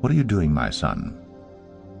 What are you doing, my son?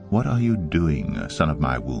 What are you doing, son of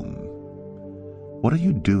my womb? What are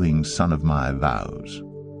you doing, son of my vows?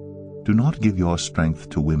 Do not give your strength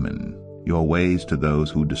to women, your ways to those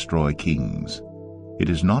who destroy kings. It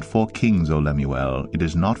is not for kings, O Lemuel, it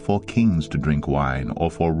is not for kings to drink wine, or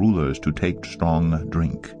for rulers to take strong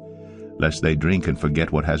drink, lest they drink and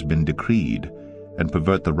forget what has been decreed, and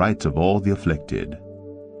pervert the rights of all the afflicted.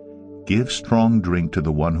 Give strong drink to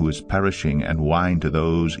the one who is perishing, and wine to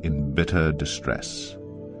those in bitter distress.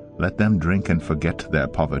 Let them drink and forget their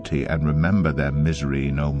poverty, and remember their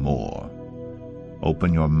misery no more.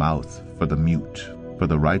 Open your mouth for the mute, for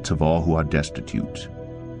the rights of all who are destitute.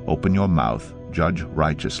 Open your mouth, judge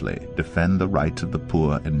righteously, defend the rights of the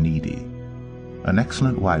poor and needy. An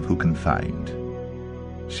excellent wife who can find?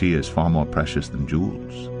 She is far more precious than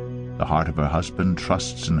jewels. The heart of her husband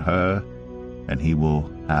trusts in her, and he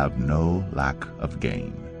will have no lack of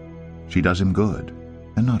gain. She does him good,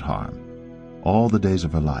 and not harm, all the days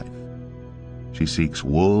of her life. She seeks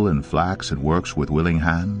wool and flax and works with willing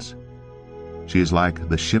hands. She is like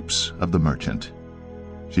the ships of the merchant.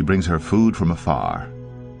 She brings her food from afar.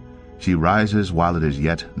 She rises while it is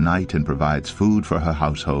yet night and provides food for her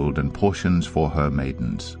household and portions for her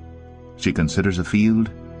maidens. She considers a field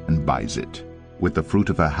and buys it. With the fruit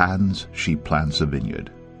of her hands she plants a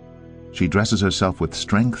vineyard. She dresses herself with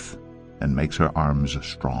strength and makes her arms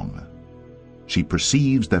strong. She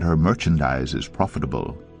perceives that her merchandise is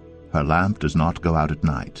profitable. Her lamp does not go out at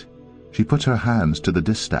night. She puts her hands to the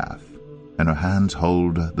distaff, and her hands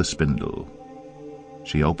hold the spindle.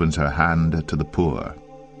 She opens her hand to the poor,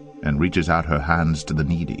 and reaches out her hands to the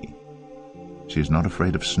needy. She is not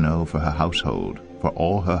afraid of snow for her household, for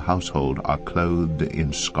all her household are clothed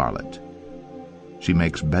in scarlet. She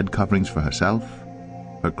makes bed coverings for herself.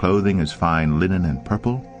 Her clothing is fine linen and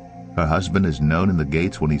purple. Her husband is known in the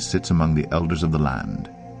gates when he sits among the elders of the land.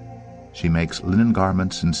 She makes linen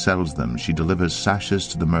garments and sells them. She delivers sashes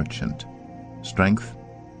to the merchant. Strength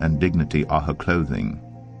and dignity are her clothing,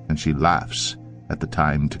 and she laughs at the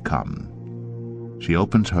time to come. She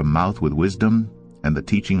opens her mouth with wisdom, and the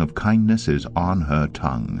teaching of kindness is on her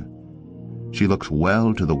tongue. She looks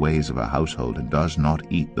well to the ways of her household, and does not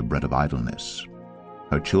eat the bread of idleness.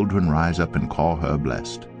 Her children rise up and call her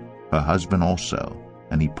blessed, her husband also,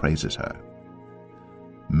 and he praises her.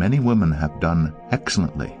 Many women have done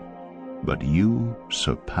excellently, but you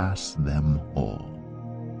surpass them all.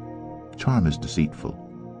 Charm is deceitful,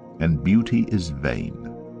 and beauty is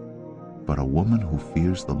vain, but a woman who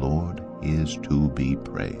fears the Lord is to be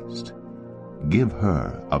praised. Give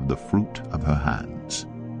her of the fruit of her hands,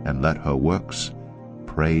 and let her works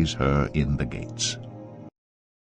praise her in the gates.